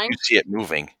his line? And I do see it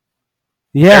moving.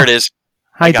 Yeah. There it is.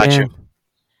 Hi, Dan. You.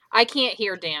 I can't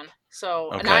hear Dan.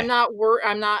 So, and I'm not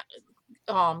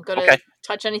going to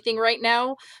touch anything right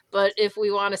now, but if we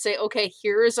want to say, okay,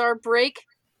 here is our break.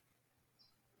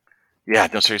 Yeah,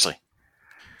 no, seriously.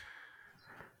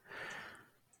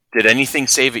 Did anything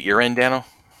save at your end, Dano?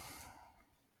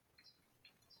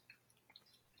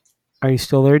 Are you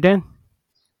still there, Dan?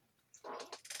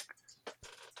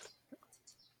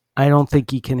 I don't think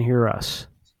he can hear us.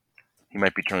 He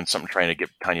might be doing something trying to get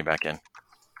Tanya back in.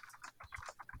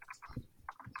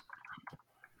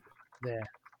 There.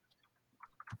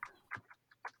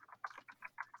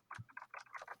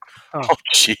 Oh,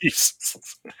 jeez.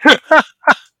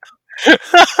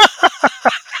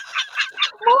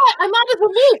 I'm out of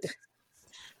the loop.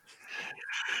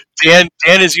 Dan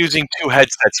is using 2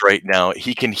 headsets right now.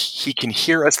 He can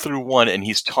hear us through one, and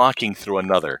he's talking through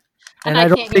another. And I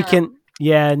don't think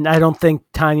and I don't think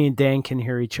Tanya and Dan can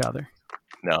hear each other.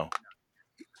 No.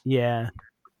 Yeah.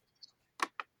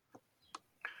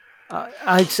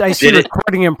 I see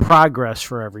recording in progress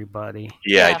for everybody.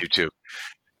 Yeah, I do too.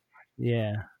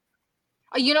 Yeah.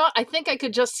 You know, I think I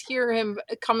could just hear him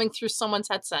coming through someone's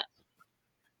headset.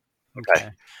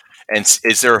 Okay. And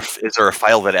is there a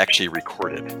file that actually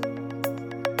recorded?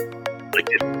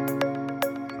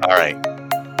 All right.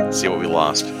 Let's see what we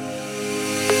lost.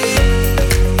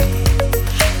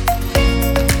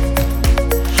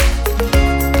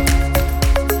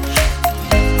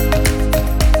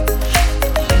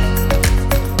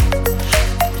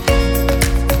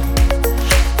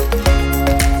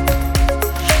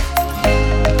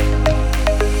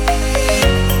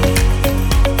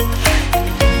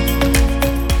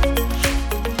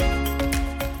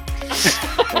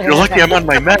 You're lucky I'm on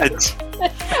my meds.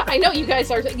 I know you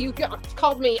guys are. You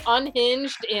called me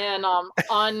unhinged and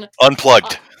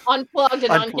unplugged. Unplugged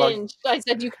and unhinged. I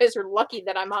said you guys are lucky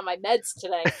that I'm on my meds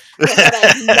today.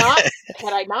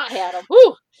 Had I not had them,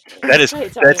 whew,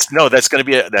 that's going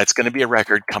to be a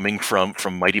record coming from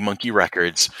Mighty Monkey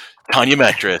Records. Tanya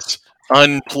Mattress.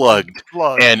 Unplugged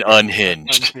and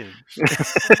unhinged.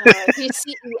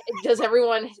 Does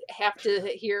everyone have to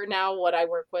hear now what I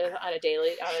work with on a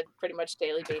pretty much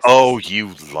daily basis? Oh,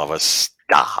 you love us.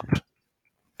 Stop.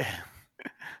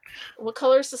 What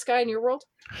color is the sky in your world?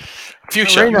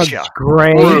 Fuchsia.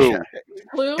 Gray.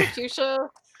 Blue. Fuchsia.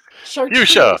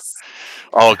 Fuchsia.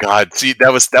 Oh God! See,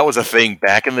 that was a thing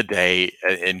back in the day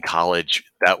in college.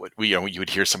 You would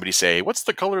hear somebody say, "What's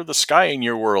the color of the sky in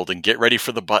your world?" and get ready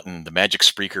for the magic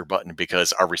Spreaker button,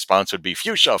 because our response would be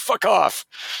fuchsia. Fuck off.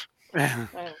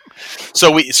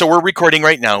 So we're recording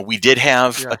right now. We did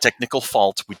have a technical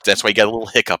fault. That's why you got a little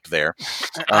hiccup there.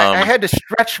 I had to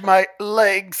stretch my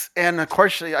legs, and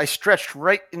unfortunately, I stretched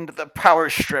right into the power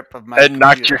strip of my and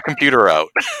knocked your computer out.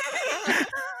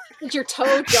 Did your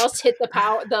toe just hit the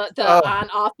power, the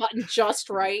on-off button just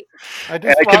right?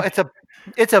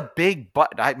 It's a big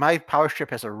button. My power strip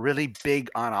has a really big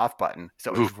on-off button,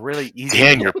 so it's really easy.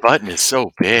 Dan, your button is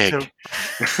so big.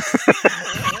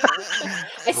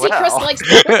 I see Chris likes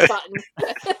the big button.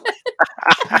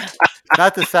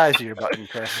 Not the size of your button,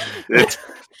 Chris. It's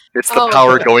the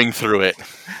power going through it.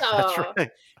 That's right.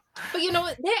 But you know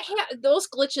what? Those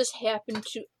glitches happen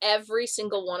to every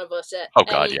single one of us at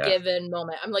any given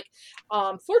moment. I'm like,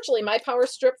 fortunately, my power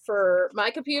strip for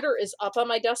my computer is up on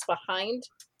my desk behind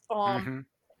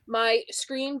my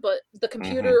screen, but the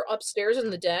computer upstairs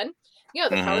in the den, the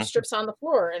power strip's on the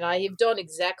floor, and I have done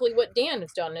exactly what Dan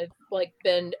has done. I've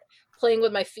been playing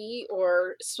with my feet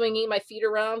or swinging my feet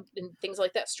around and things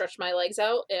like that, stretch my legs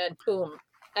out, and boom,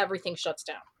 everything shuts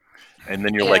down. And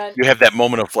then you have that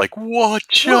moment of like, what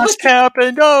just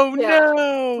happened? Oh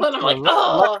no! And I'm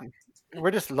like, we're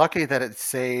just lucky that it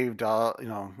saved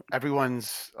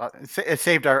everyone's. It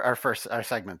saved our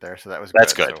segment there, so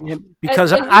that's good. So. Yeah,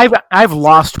 because I've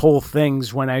lost whole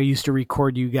things when I used to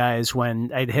record you guys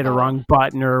when I'd hit a wrong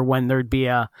button or when there'd be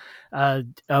a failure,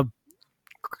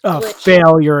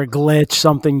 a glitch,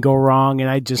 something go wrong, and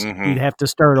we'd have to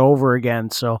start over again.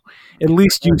 So at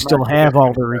least you still have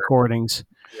all the recordings.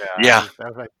 Yeah.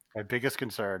 That was my biggest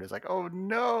concern. Is like, oh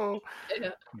no.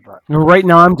 But right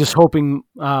now, I'm just hoping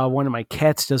one of my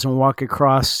cats doesn't walk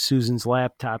across Susan's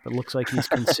laptop. It looks like he's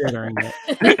considering it.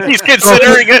 He's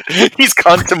considering it. He's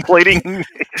contemplating.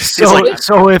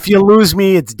 So if you lose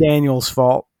me, it's Daniel's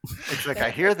fault. It's like I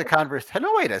hear the conversation.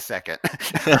 No, wait a second.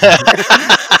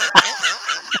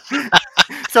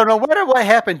 So no matter what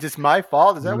happens, it's my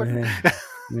fault. Is that what?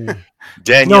 Yeah.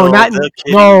 Daniel, Daniel the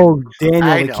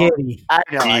kitty. I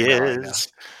know. He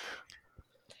is.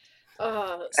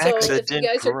 So if you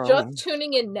guys are just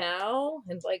tuning in now,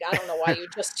 and I don't know why you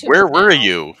just tuned in. Where were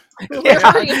you? Where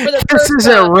were you for the first? This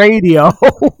isn't radio.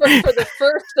 For the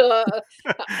first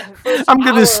I'm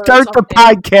going to start the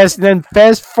podcast and then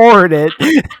fast forward it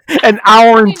an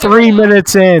hour and 3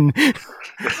 minutes in.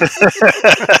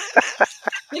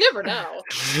 You never know.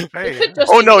 Hey.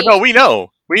 No,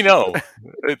 we know.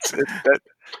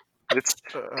 It's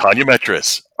Tanya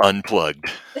Metris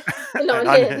Unplugged and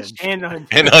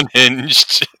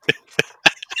unhinged.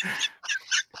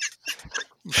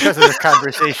 Because of this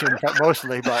conversation,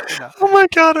 mostly, but Oh my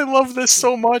god, I love this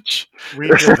so much. I'm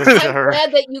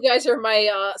glad that you guys are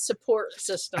my support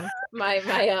system, my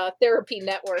therapy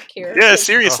network here. Yeah,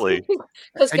 seriously.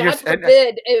 Because God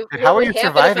forbid, how are you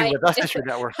surviving with us as your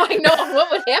network? I know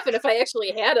what would happen if I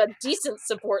actually had a decent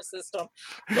support system.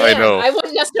 I know. I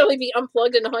wouldn't necessarily be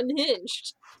unplugged and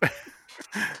unhinged.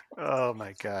 Oh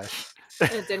my gosh.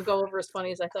 And it didn't go over as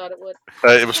funny as I thought it would.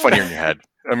 It was funnier in your head.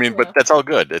 I mean, but that's all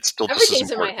good. It's still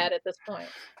everything's in my head at this point.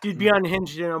 You'd be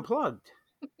unhinged and unplugged.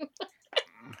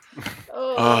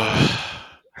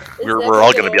 We're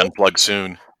all going to be unplugged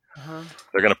soon.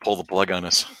 They're going to pull the plug on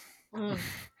us.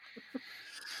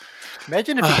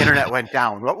 Imagine if the internet went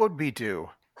down. What would we do?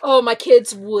 Oh, my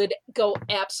kids would go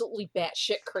absolutely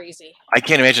batshit crazy. I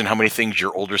can't imagine how many things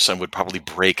your older son would probably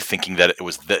break thinking that it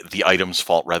was the item's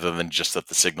fault rather than just that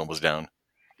the signal was down.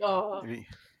 How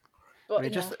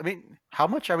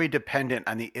much are we dependent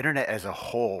on the internet as a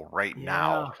whole right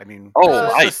now? I mean,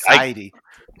 society.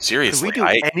 Seriously, do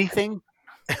we do anything?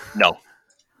 No.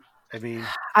 I mean,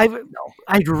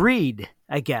 I'd read,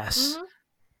 I guess. Mm-hmm.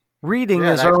 Reading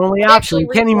is our only option. You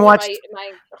can't even watch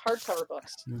my hardcover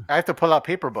books. I have to pull out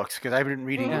paper books because I've been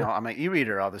reading on my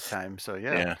e-reader all this time. So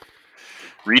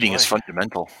reading is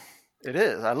fundamental. It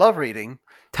is. I love reading.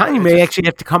 Tanya may actually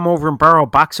have to come over and borrow a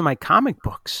box of my comic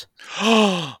books.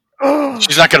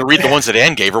 She's not going to read the ones that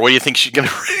Ann gave her. What do you think she's going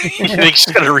to read? You think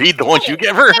she's going to read the ones you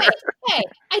give her? Hey,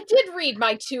 I did read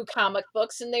my 2 comic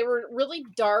books, and they were really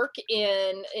dark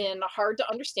and hard to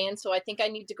understand, so I think I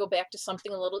need to go back to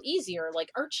something a little easier,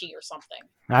 like Archie or something.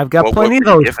 I've got plenty of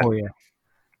those for you.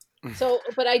 So,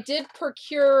 but I did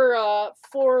procure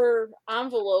 4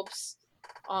 envelopes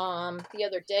the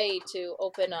other day to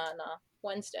open on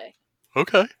Wednesday.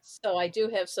 Okay. So I do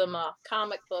have some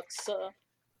comic books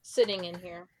sitting in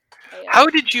here. How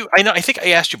did you? I think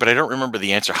I asked you, but I don't remember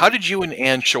the answer. How did you and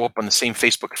Ann show up on the same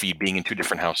Facebook feed, being in 2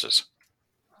 different houses?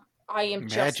 I am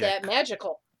just that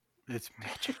magical. It's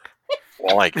magic.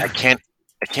 Well, I can't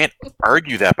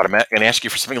argue that, but I'm going to ask you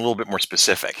for something a little bit more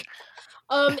specific.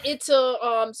 It's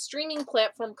a streaming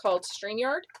platform called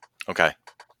StreamYard. Okay.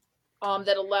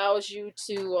 that allows you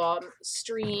to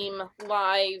stream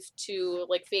live to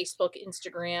like Facebook,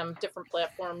 Instagram, different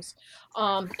platforms.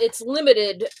 It's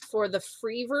limited for the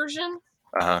free version.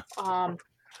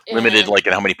 Limited, like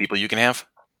in how many people you can have?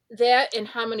 That and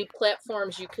how many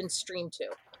platforms you can stream to.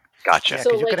 Gotcha. Yeah,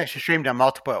 because you could actually stream to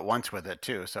multiple at once with it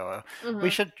too. So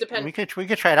we could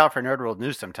try it out for Nerd World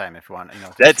News sometime if you want.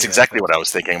 That's exactly what I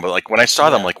was thinking. But like when I saw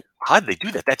them, like, how did they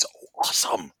do that? That's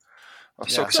awesome. I'm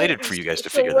so excited for you guys to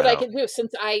figure that out. So what I can do,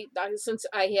 since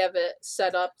I have it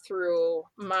set up through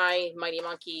my Mighty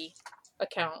Monkey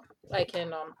account, I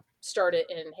can start it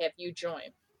and have you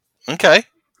join. Okay.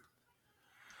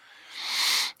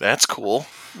 That's cool.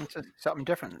 It's something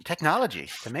different. Technology.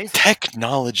 It's amazing.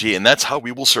 Technology, and that's how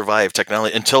we will survive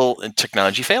technology until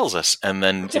technology fails us, and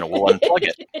then we'll unplug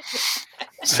it.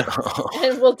 So.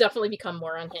 And we'll definitely become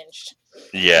more unhinged.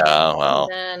 Yeah, well.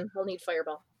 And then we'll need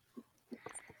Fireball.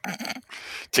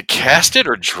 To cast it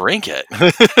or drink it?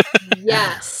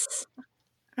 Yes.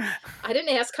 I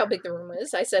didn't ask how big the room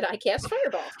is. I said I cast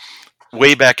Fireball.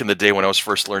 Way back in the day when I was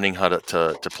first learning how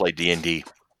to play D&D,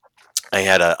 I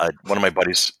had one of my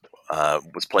buddies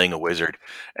was playing a wizard,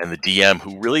 and the DM,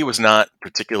 who really was not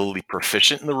particularly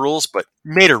proficient in the rules, but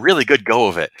made a really good go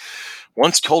of it,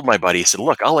 once told my buddy, he said,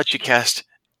 "Look, I'll let you cast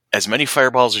as many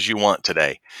fireballs as you want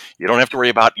today. You don't have to worry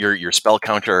about your spell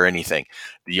counter or anything.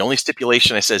 The only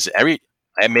stipulation I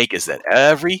make is that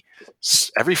every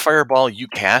fireball you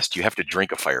cast, you have to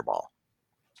drink a fireball."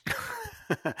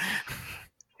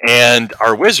 And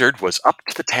our wizard was up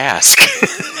to the task.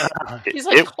 He's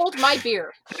like, hold my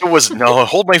beer.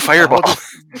 Hold my fireball.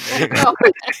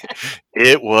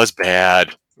 It was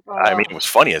bad. I mean, it was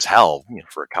funny as hell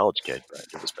for a college kid, but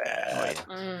it was bad.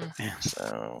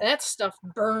 So that stuff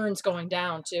burns going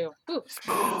down too. You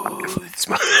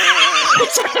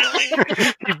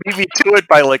beat me to it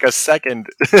by like a second.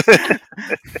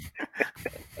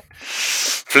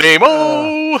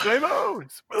 Flame-o! Flame-o!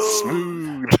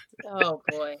 Smooth. Oh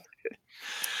boy.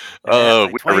 Oh,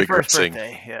 we are regressing.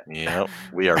 Yeah,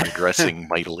 we are regressing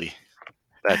mightily.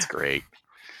 That's great.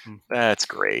 That's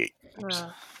great.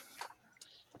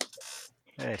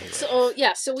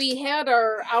 So we had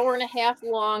our 1.5 hour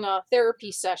long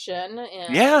therapy session,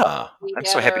 and I'm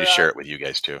so happy to share it with you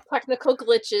guys too. Technical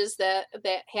glitches that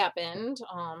happened,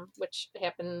 which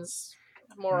happens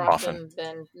more often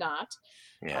than not.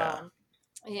 Yeah.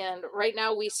 And right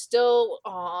now we still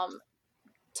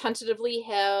tentatively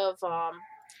have our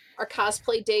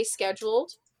cosplay day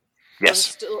scheduled.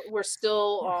 Yes. We're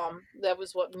still that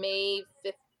was what, May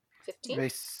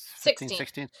 15th?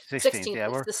 16th. Yeah,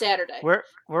 we're the Saturday.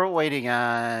 We're waiting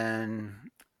on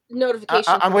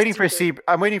notification. I'm waiting for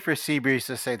Seabreeze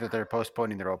to say that they're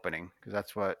postponing their opening, because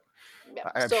that's what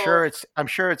I'm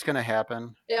sure it's going to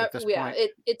happen at this point.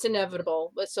 It's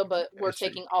inevitable. But we're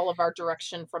taking all of our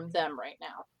direction from them right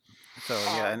now. So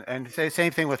and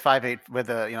same thing with 5/8 with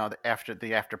the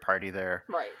after party there.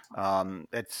 Right.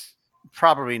 It's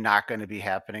probably not going to be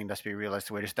happening. Let's be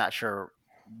realistic. We're just not sure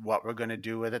what we're going to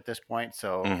do with it at this point.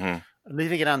 So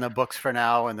leaving it on the books for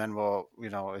now, and then we'll,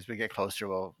 as we get closer,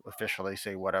 we'll officially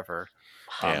say whatever.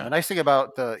 The nice thing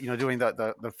about doing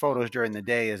the photos during the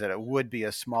day is that it would be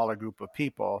a smaller group of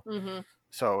people. Mm-hmm.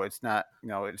 So it's not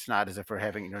as if we're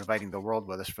having, inviting the world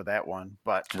with us for that one,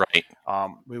 but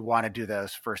we want to do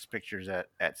those first pictures at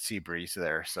Seabreeze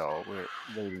there. So we're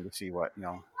waiting to see what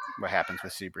happens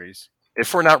with Seabreeze.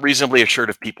 If we're not reasonably assured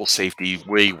of people's safety,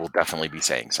 we will definitely be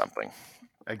saying something.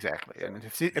 Exactly, and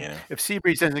if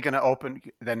Seabreeze isn't going to open,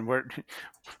 then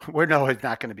we know it's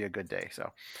not going to be a good day.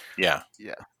 So yeah.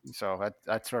 So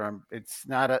that's where it's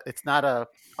not a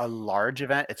large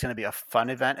event. It's going to be a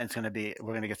fun event, and we're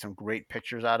going to get some great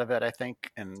pictures out of it, I think,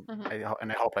 and I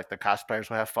hope like the cosplayers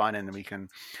will have fun, and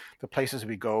the places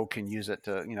we go can use it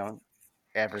to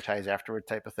advertise afterward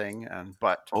type of thing.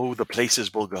 But the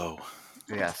places will go.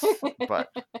 Yes, but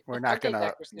we're not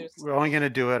gonna. We're only gonna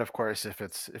do it, of course, if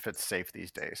it's safe these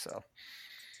days. So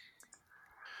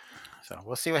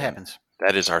we'll see what happens.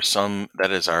 That is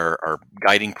our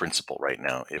guiding principle right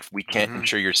now. If we can't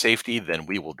ensure your safety, then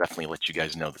we will definitely let you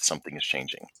guys know that something is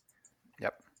changing.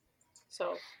 Yep.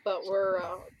 So, but we're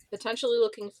potentially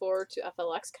looking forward to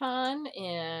FLXCon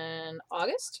in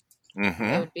August. Mm-hmm.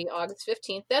 That would be August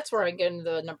 15th. That's where I'm getting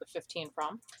the number 15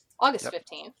 from. August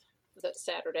 15th, that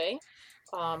Saturday.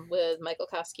 With Michael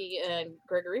Koski and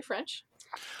Gregory French.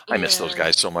 I miss those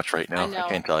guys so much right now. I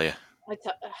can't tell you.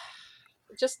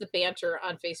 Just the banter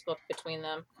on Facebook between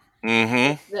them.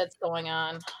 Mm-hmm. That's going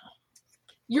on.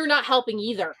 You're not helping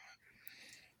either.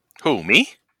 Who,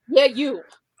 me? Yeah, you.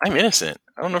 I'm innocent.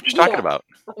 I don't know what you're talking about.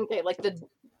 Okay, like the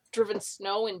driven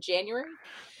snow in January?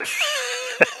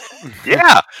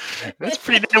 Yeah. That's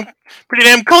pretty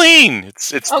damn clean.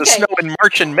 It's okay. The snow in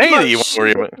March and May that you want to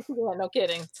worry about. Yeah, no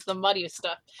kidding. It's the muddy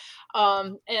stuff.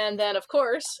 And then, of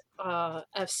course,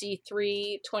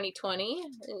 FC3 2020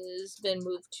 has been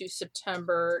moved to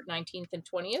September 19th and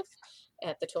 20th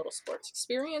at the Total Sports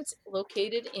Experience,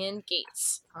 located in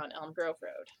Gates on Elm Grove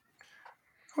Road.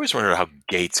 I always wondered how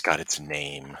Gates got its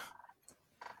name.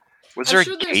 Was there a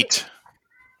gate?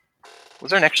 Was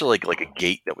there an actual like a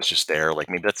gate that was just there? Like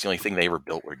maybe that's the only thing they ever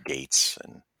built were gates.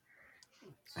 And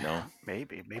no,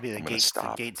 maybe the Gates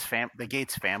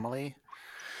family.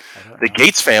 The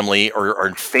Gates family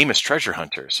are famous treasure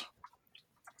hunters.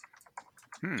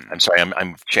 I'm sorry,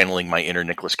 I'm channeling my inner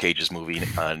Nicolas Cage's movie,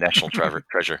 National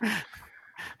Treasure,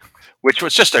 which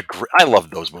was just I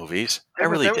loved those movies. I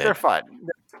really did. They're fun.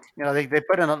 You know, they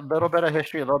put in a little bit of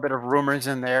history, a little bit of rumors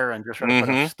in there, and just try to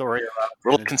put a story around. A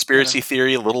little conspiracy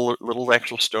theory, a little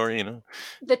actual story. You know,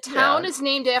 the town is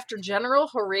named after General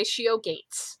Horatio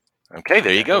Gates. Okay,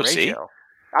 there you go. Horatio. See,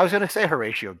 I was going to say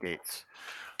Horatio Gates.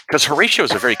 Because Horatio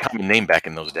is a very common name back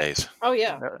in those days. Oh,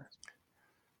 yeah.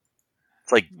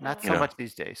 It's like not so much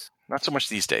these days. Not so much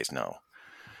these days, no.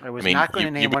 I was not going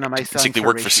to name one of my sons basically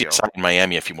work for CSI in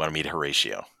Miami if you want to meet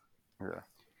Horatio. Yeah.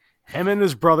 Him and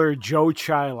his brother, Joe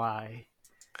Chilai.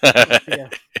 Yeah.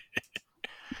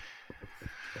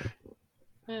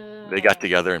 They got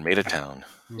together and made a town.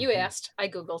 You asked. I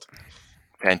Googled.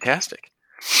 Fantastic.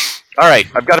 All right,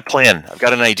 I've got a plan. I've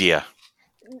got an idea.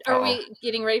 Are we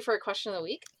getting ready for a question of the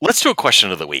week? Let's do a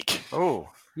question of the week. Oh,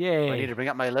 yay. I need to bring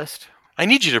up my list. I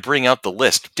need you to bring out the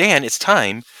list. Dan, it's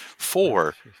time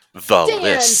for the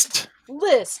list.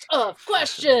 List of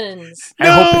questions.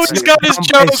 No, he's got his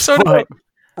jokes on it.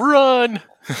 Run.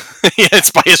 Yeah, it's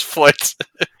by his foot.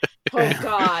 Oh,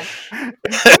 God.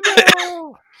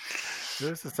 No.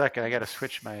 Just a second. I got to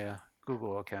switch my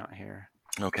Google account here.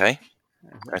 Okay.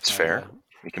 That's fair.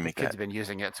 We can make that. Kids have been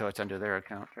using it, so it's under their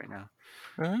account right now.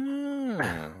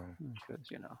 Because,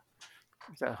 you know,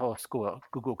 there's that whole school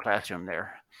Google Classroom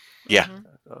there. Yeah.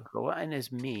 Go on as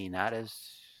me, not as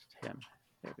him.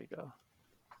 There we go.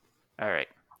 All right.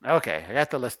 Okay, I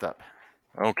got the list up.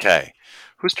 Okay.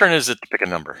 Whose turn is it to pick a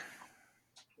number?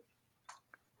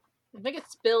 I think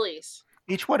it's Billy's.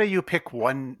 Each one of you pick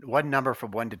one number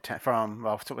from 1 to 10.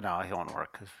 No, it won't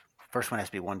work because first one has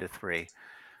to be 1 to 3.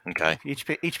 Okay. Each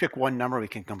pick one number. We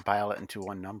can compile it into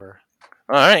one number.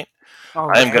 All right.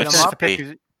 I'm going to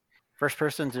pick first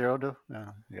person 0 to. No,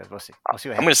 yeah, we'll see. We'll see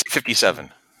what happens. I'm going to say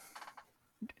 57.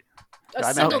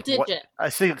 A single digit. A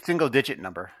single digit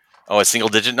number. Oh, a single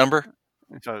digit number.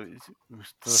 So the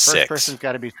first person's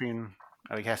got to be between.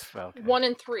 I guess 1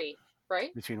 and 3,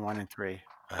 right? Between 1 and 3.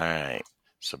 All right.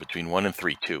 So between 1 and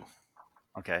 3, 2.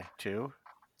 Okay, 2.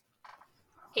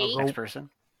 8. Next person.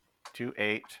 2,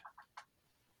 8.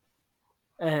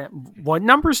 What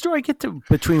numbers do I get to?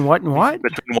 Between what and what?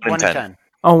 Between 1 and 10.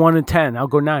 Oh, 1 and 10. I'll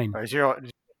go 9. 0,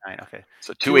 9. Okay.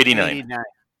 So 289.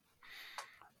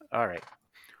 All right.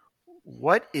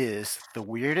 What is the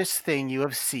weirdest thing you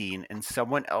have seen in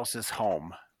someone else's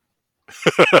home?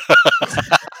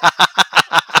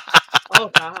 Oh,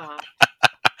 God.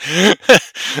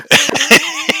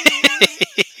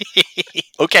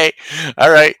 Okay.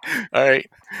 All right.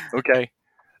 Okay.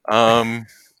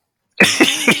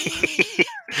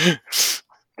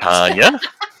 Tanya?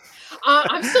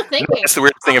 I'm still thinking. That's the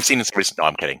weirdest thing I've seen in somebody's... No,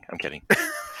 I'm kidding.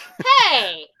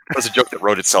 Hey! That was a joke that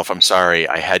wrote itself. I'm sorry.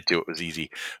 I had to. It was easy.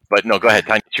 But no, go ahead.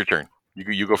 Tanya, it's your turn.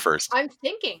 You go first. I'm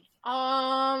thinking.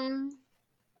 Oh,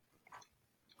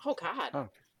 God.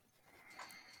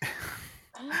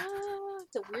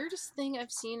 The weirdest thing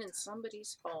I've seen in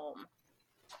somebody's home.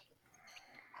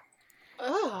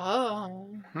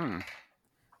 Oh. All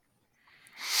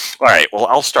right. Well,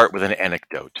 I'll start with an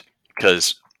anecdote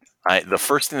because the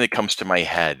first thing that comes to my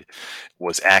head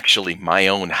was actually my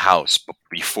own house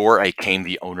before I became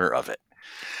the owner of it.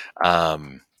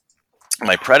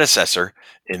 My predecessor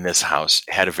in this house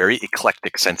had a very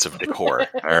eclectic sense of decor.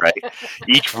 All right,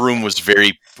 each room was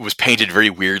painted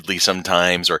very weirdly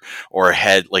sometimes, or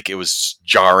had like it was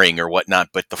jarring or whatnot.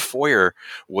 But the foyer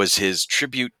was his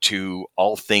tribute to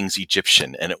all things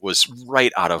Egyptian, and it was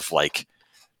right out of like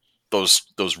those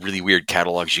really weird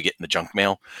catalogs you get in the junk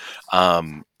mail.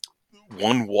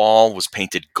 One wall was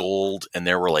painted gold, and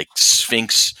there were like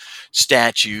Sphinx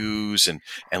statues and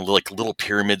like little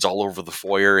pyramids all over the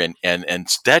foyer, and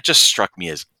that just struck me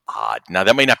as odd. Now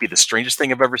that might not be the strangest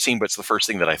thing I've ever seen, but it's the first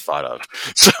thing that I thought of.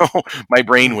 So my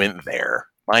brain went there.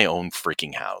 My own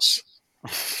freaking house.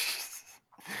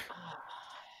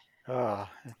 Oh,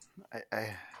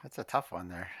 that's a tough one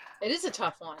there. It is a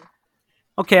tough one.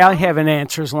 Okay, I have an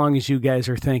answer as long as you guys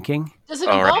are thinking. Does it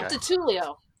involve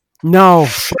Tertulio? No.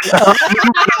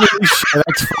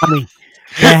 That's funny.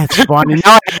 That's funny.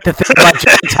 Now I have to think about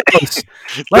John's house.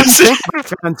 Let's think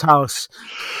about John's house.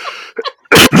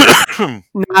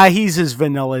 Nah, he's as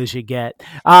vanilla as you get.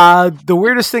 The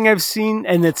weirdest thing I've seen,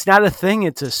 and it's not a thing,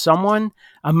 it's a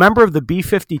member of the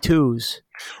B-52s.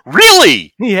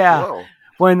 Really? Yeah. Whoa.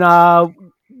 When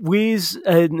Weez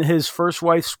and his first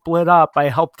wife split up, I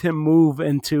helped him move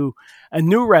into a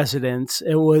new residence.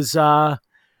 It was a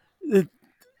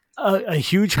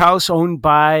huge house owned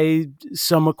by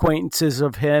some acquaintances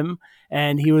of him,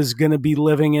 and he was going to be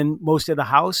living in most of the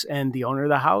house, and the owner of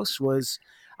the house was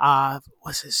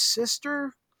his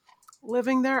sister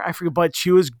living there? I forget, but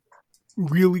she was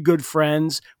really good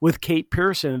friends with Kate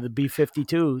Pearson of the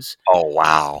B-52s. Oh,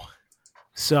 wow.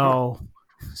 So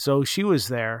she was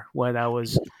there when I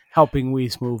was helping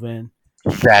Weez move in.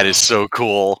 That is so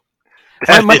cool.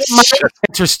 My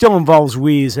answer still involves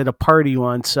Weez at a party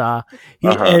once. At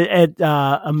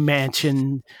a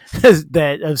mansion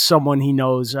that of someone he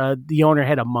knows. The owner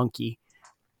had a monkey.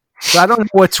 So I don't know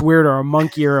what's weirder, a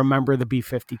monkey or a member of the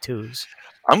B-52s.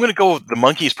 I'm going to go with the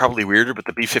monkey is probably weirder, but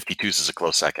the B-52s is a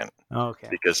close second. Okay.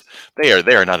 Because they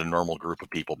are not a normal group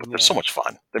of people, but they're so much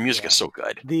fun. Their music is so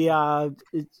good.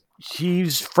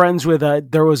 She's friends with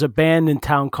there was a band in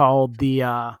town called we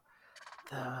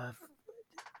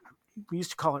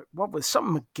used to call it, what was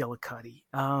something McGillicuddy?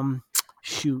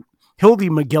 Hildy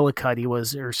McGillicuddy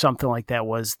was, or something like that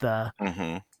was the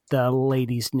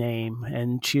lady's name,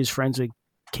 and she was friends with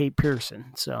Kate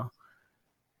Pearson. So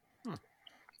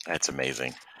that's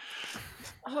amazing.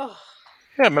 Oh.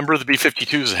 Yeah, a member of the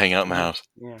B-52s hang out in the house.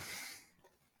 Yeah,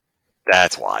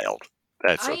 that's wild.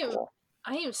 That's so cool.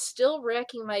 I am still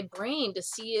racking my brain to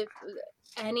see if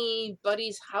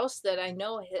anybody's house that I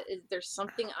know there's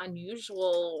something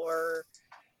unusual or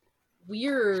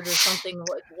weird or something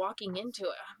like walking into it.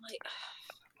 I'm like,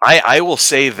 I will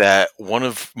say that one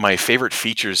of my favorite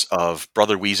features of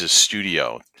Brother Weez's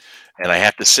studio, and I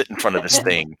have to sit in front of this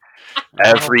thing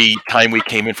every time we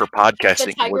came in for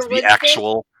podcasting, was the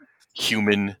actual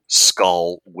human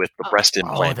skull with the breast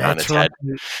implant on its head.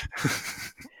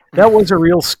 That was a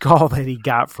real skull that he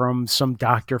got from some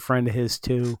doctor friend of his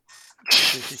too.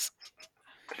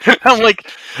 I'm like,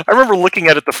 I remember looking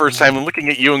at it the first time and looking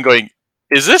at you and going,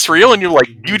 is this real? And you're like,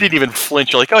 you didn't even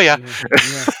flinch. You're like, oh yeah.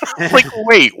 Like,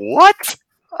 wait, what?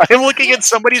 I'm looking at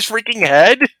somebody's freaking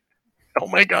head? Oh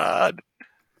my God.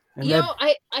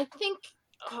 I think,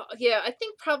 I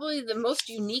think probably the most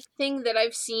unique thing that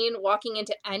I've seen walking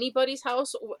into anybody's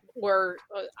house, where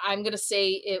I'm going to say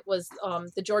it was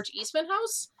the George Eastman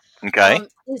house. Okay.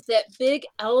 Is that big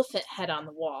elephant head on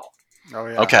the wall. Oh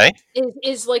yeah. Okay.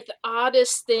 Is like the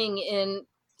oddest thing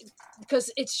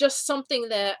because it's just something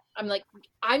that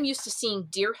I'm used to seeing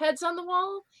deer heads on the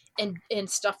wall and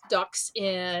stuffed ducks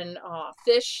and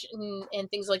fish and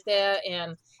things like that,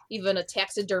 and even a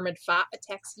taxidermied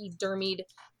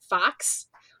fox,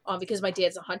 because my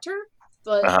dad's a hunter.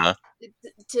 But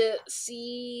to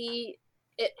see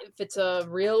if it's a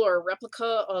real or a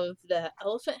replica of the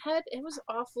elephant head, it was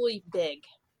awfully big.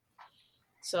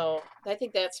 So I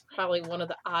think that's probably one of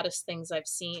the oddest things I've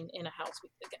seen in a house.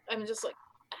 I'm just like,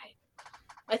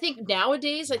 I think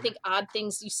nowadays, I think odd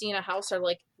things you see in a house are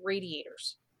like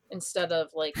radiators instead of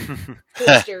like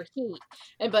forced air heat.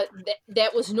 But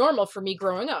that was normal for me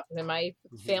growing up. And my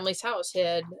family's house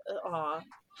had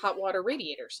hot water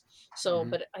radiators. So,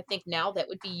 but I think now that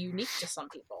would be unique to some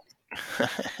people.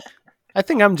 I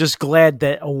think I'm just glad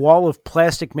that a wall of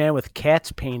Plastic Man with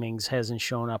cats paintings hasn't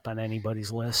shown up on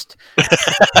anybody's list.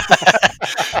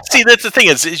 See, that's the thing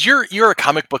is you're a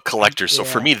comic book collector, so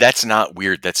for me that's not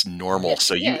weird. That's normal.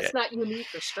 So it's not unique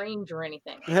or strange or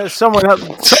anything. Someone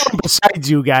besides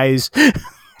you guys.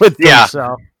 With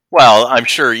so. Well, I'm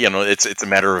sure it's a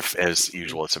matter of, as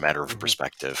usual, it's a matter of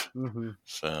perspective.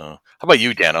 So, how about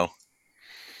you, Dano?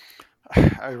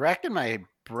 I racked in my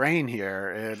brain here,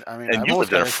 and I mean, you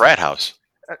lived in a frat house.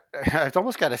 I've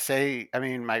almost got to say, I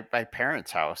mean, my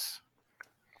parents' house.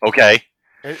 Okay,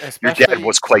 your dad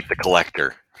was quite the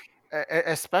collector.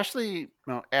 Especially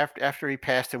after he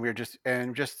passed, and we were just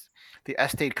the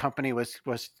estate company was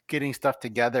getting stuff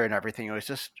together and everything. It was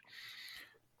just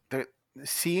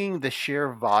seeing the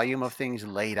sheer volume of things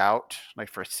laid out like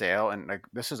for sale, and like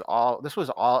this was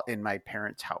all in my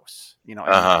parents' house,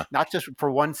 not just for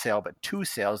one sale but two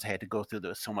sales. I had to go through. There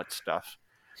was so much stuff,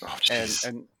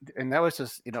 and that was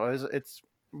just it's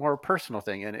more a personal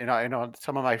thing. And I know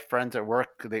some of my friends at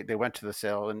work, they went to the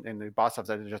sale, and the boss office,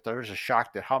 they were just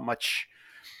shocked at how much,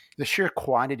 the sheer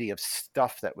quantity of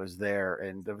stuff that was there,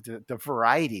 and the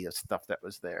variety of stuff that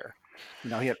was there. He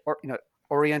had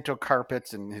Oriental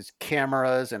carpets and his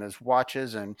cameras and his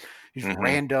watches and these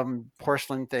random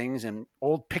porcelain things and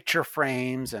old picture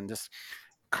frames and just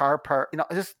car part,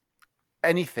 just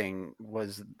anything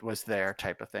was there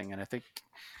type of thing. And I think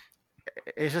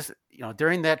it's just,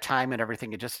 during that time and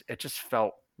everything, it just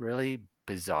felt really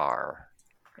bizarre.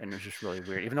 And it was just really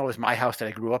weird, even though it was my house that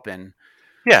I grew up in.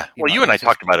 Yeah. Well, you and I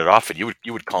talked about it often. You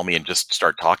would call me and just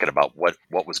start talking about what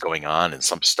was going on and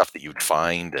some stuff that you'd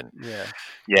find. And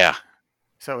yeah.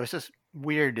 So it's just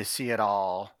weird to see it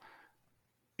all,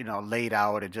 laid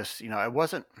out and just, it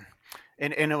wasn't,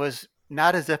 and it was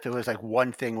not as if it was like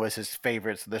one thing was his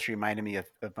favorite. So this reminded me of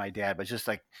my dad, but just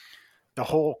like the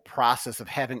whole process of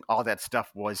having all that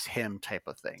stuff was him type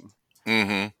of thing.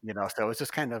 So it's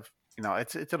just kind of,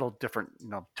 it's a little different,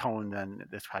 tone than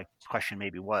this question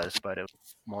maybe was, but it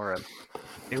was more of,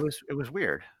 it was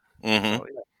weird. So,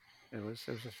 it was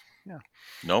just,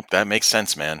 Nope. That makes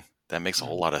sense, man. That makes a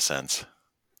whole lot of sense.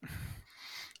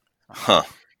 Huh.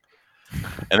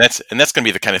 And that's going to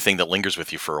be the kind of thing that lingers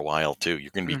with you for a while too.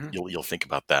 You're going to be, you'll think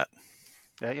about that.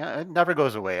 Yeah, it never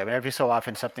goes away. I mean, every so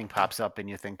often something pops up and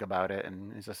you think about it,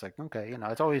 and it's just like, okay,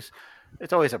 it's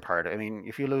always a part. I mean,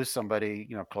 if you lose somebody,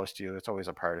 close to you, it's always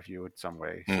a part of you in some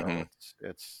way. So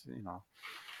it's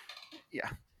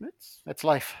it's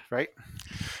life, right?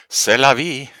 C'est la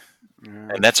vie.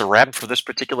 And that's a wrap for this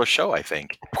particular show, I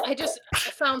think. I just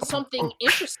found something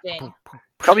interesting.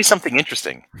 Tell me something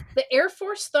interesting. The Air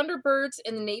Force Thunderbirds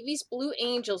and the Navy's Blue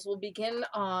Angels will begin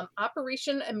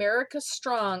Operation America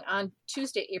Strong on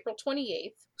Tuesday, April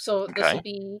 28th. So this will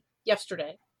be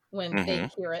yesterday when they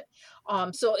hear it.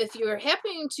 So if you're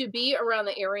happening to be around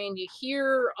the area and you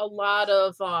hear a lot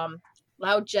of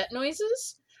loud jet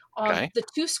noises, the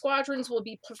two squadrons will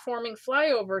be performing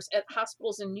flyovers at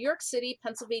hospitals in New York City,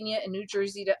 Pennsylvania, and New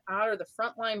Jersey to honor the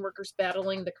frontline workers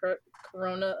battling the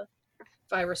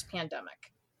coronavirus pandemic.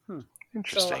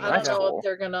 Interesting. So I don't know if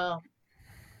they're gonna.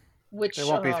 They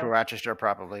won't be through Rochester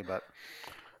probably, but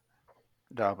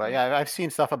no. But yeah, I've seen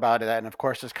stuff about that, and of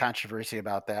course, there's controversy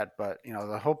about that. But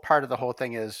the whole part of the whole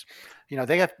thing is,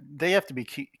 they have to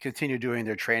continue doing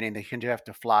their training. They continue to have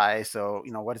to fly. So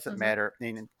what does it matter? I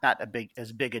mean, not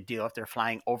as big a deal if they're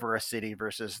flying over a city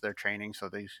versus their training. So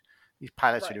these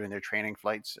pilots are doing their training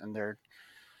flights, and they're,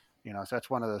 so that's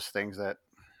one of those things that.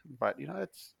 But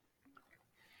it's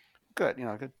good.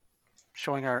 Good.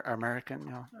 Showing our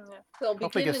American,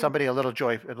 hopefully give somebody a little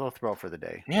joy, a little thrill for the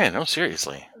day. Yeah, no,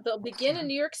 seriously. They'll begin in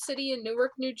New York City and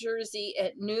Newark, New Jersey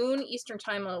at noon Eastern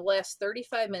Time and will last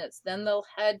 35 minutes. Then they'll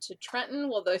head to Trenton,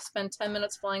 where they'll spend 10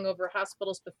 minutes flying over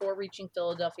hospitals before reaching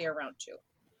Philadelphia around 2.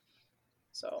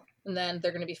 So, and then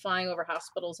they're going to be flying over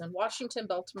hospitals in Washington,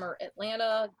 Baltimore,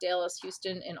 Atlanta, Dallas,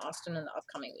 Houston, and Austin in the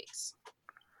upcoming weeks.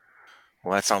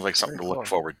 Well, that sounds like something to look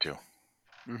forward to.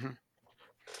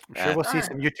 I'm sure we'll see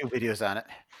some YouTube videos on it.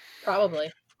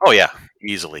 Probably. Oh yeah,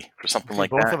 easily for something like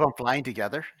both that. Both of them flying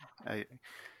together.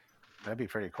 That'd be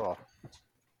pretty cool.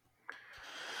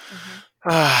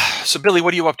 So, Billy,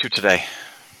 what are you up to today?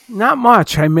 Not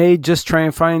much. I may just try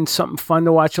and find something fun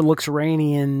to watch. It looks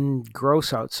rainy and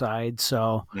gross outside,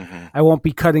 so I won't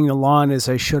be cutting the lawn as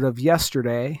I should have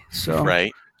yesterday. So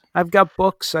I've got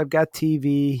books, I've got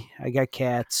TV, I got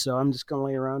cats, so I'm just going to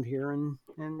lay around here and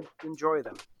enjoy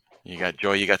them. You got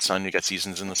joy, you got sun, you got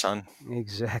seasons in the sun.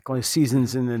 Exactly.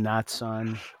 Seasons in the not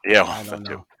sun. Yeah, that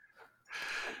too.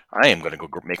 I am going to go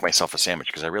make myself a sandwich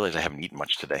because I realize I haven't eaten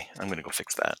much today. I'm going to go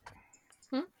fix that.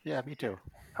 Yeah, me too.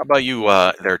 How about you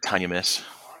there, Tanya Miss?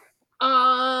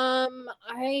 I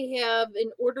have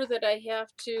an order that I have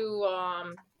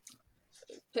to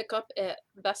pick up at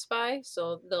Best Buy,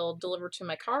 so they'll deliver to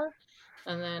my car,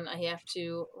 and then I have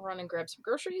to run and grab some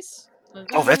groceries.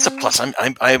 Oh, that's a plus.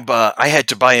 I had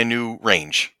to buy a new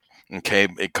range, okay,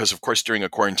 because of course during a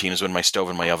quarantine is when my stove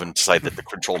and my oven decide that the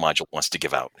control module wants to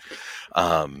give out.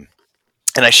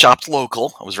 And I shopped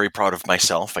local. I was very proud of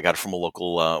myself. I got it from a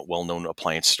local, well-known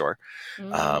appliance store,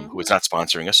 who is not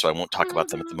sponsoring us, so I won't talk about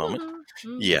them at the moment.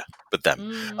 Yeah, but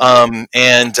them.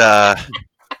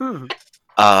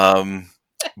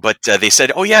 But they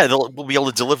said, "Oh yeah, we'll be able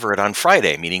to deliver it on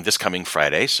Friday," meaning this coming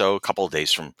Friday. So a couple of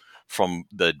days from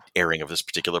the airing of this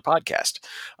particular podcast.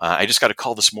 I just got a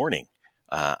call this morning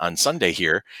on Sunday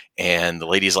here, and the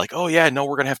lady's like, "Oh yeah, no,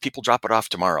 we're gonna have people drop it off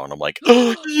tomorrow," and I'm like,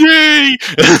 "Oh, yay!"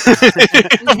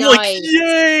 I'm like,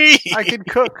 "Yay! I can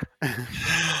cook."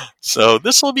 So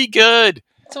this will be good.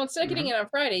 So instead of getting it on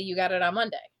Friday, you got it on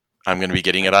Monday. I'm going to be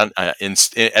getting it on as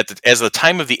the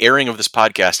time of the airing of this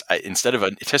podcast. Instead of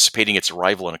anticipating its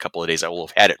arrival in a couple of days, I will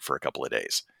have had it for a couple of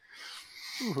days.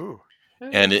 Woohoo.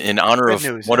 And in honor of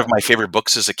one of my favorite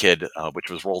books as a kid, which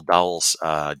was Roald Dahl's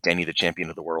Danny the Champion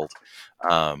of the World,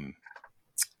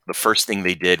 the first thing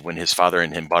they did when his father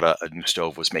and him bought a new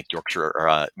stove was make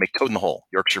make Toad in the Hole,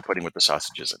 Yorkshire pudding with the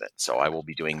sausages in it. So I will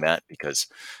be doing that because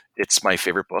it's my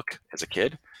favorite book as a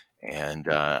kid. And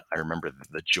I remember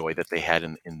the joy that they had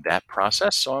in that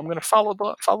process. So I'm going to follow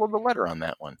the letter on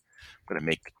that one. I'm going to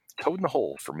make Toad in the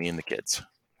Hole for me and the kids.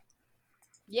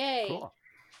 Yay. Cool.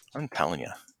 I'm telling you.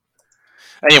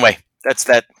 Anyway, that's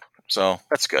that. So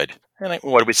that's good. And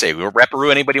what did we say? Rapparoo,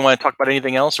 anybody want to talk about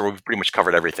anything else? Or we've pretty much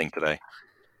covered everything today?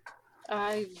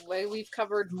 We've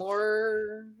covered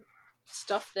more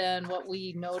stuff than what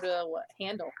we know to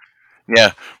handle.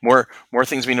 Yeah, more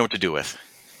things we know what to do with.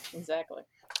 Exactly.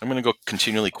 I'm going to go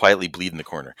continually quietly bleed in the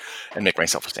corner and make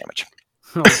myself a sandwich.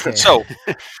 Okay.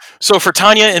 So for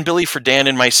Tanya and Billy, for Dan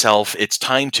and myself, it's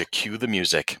time to cue the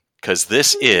music because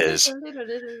this is.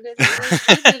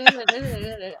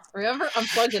 Remember,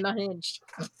 Unplugged and Unhinged.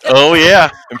 Oh yeah,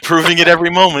 improving it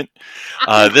every moment.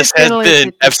 This has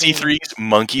been FC3's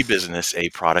Monkey Business, a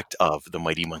product of the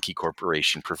Mighty Monkey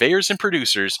Corporation, purveyors and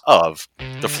producers of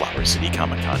the Flower City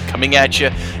Comic Con, coming at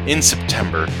you in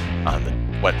September on the.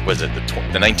 What was it? The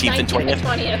 19th and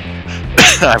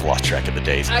 20th? I've lost track of the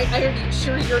days. Are you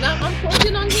sure you're not Unplugged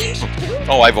and Unhinged too?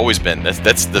 Oh, I've always been.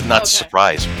 That's not a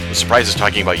surprise. The surprise is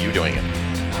talking about you doing it.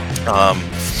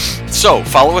 So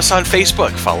follow us on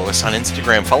Facebook, follow us on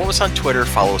Instagram, follow us on Twitter,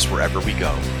 follow us wherever we go,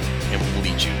 and we'll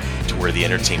lead you to where the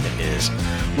entertainment is.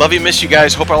 Love you, miss you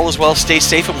guys. Hope all is well. Stay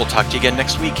safe, and we'll talk to you again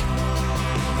next week.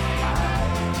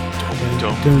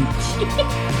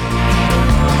 Don't.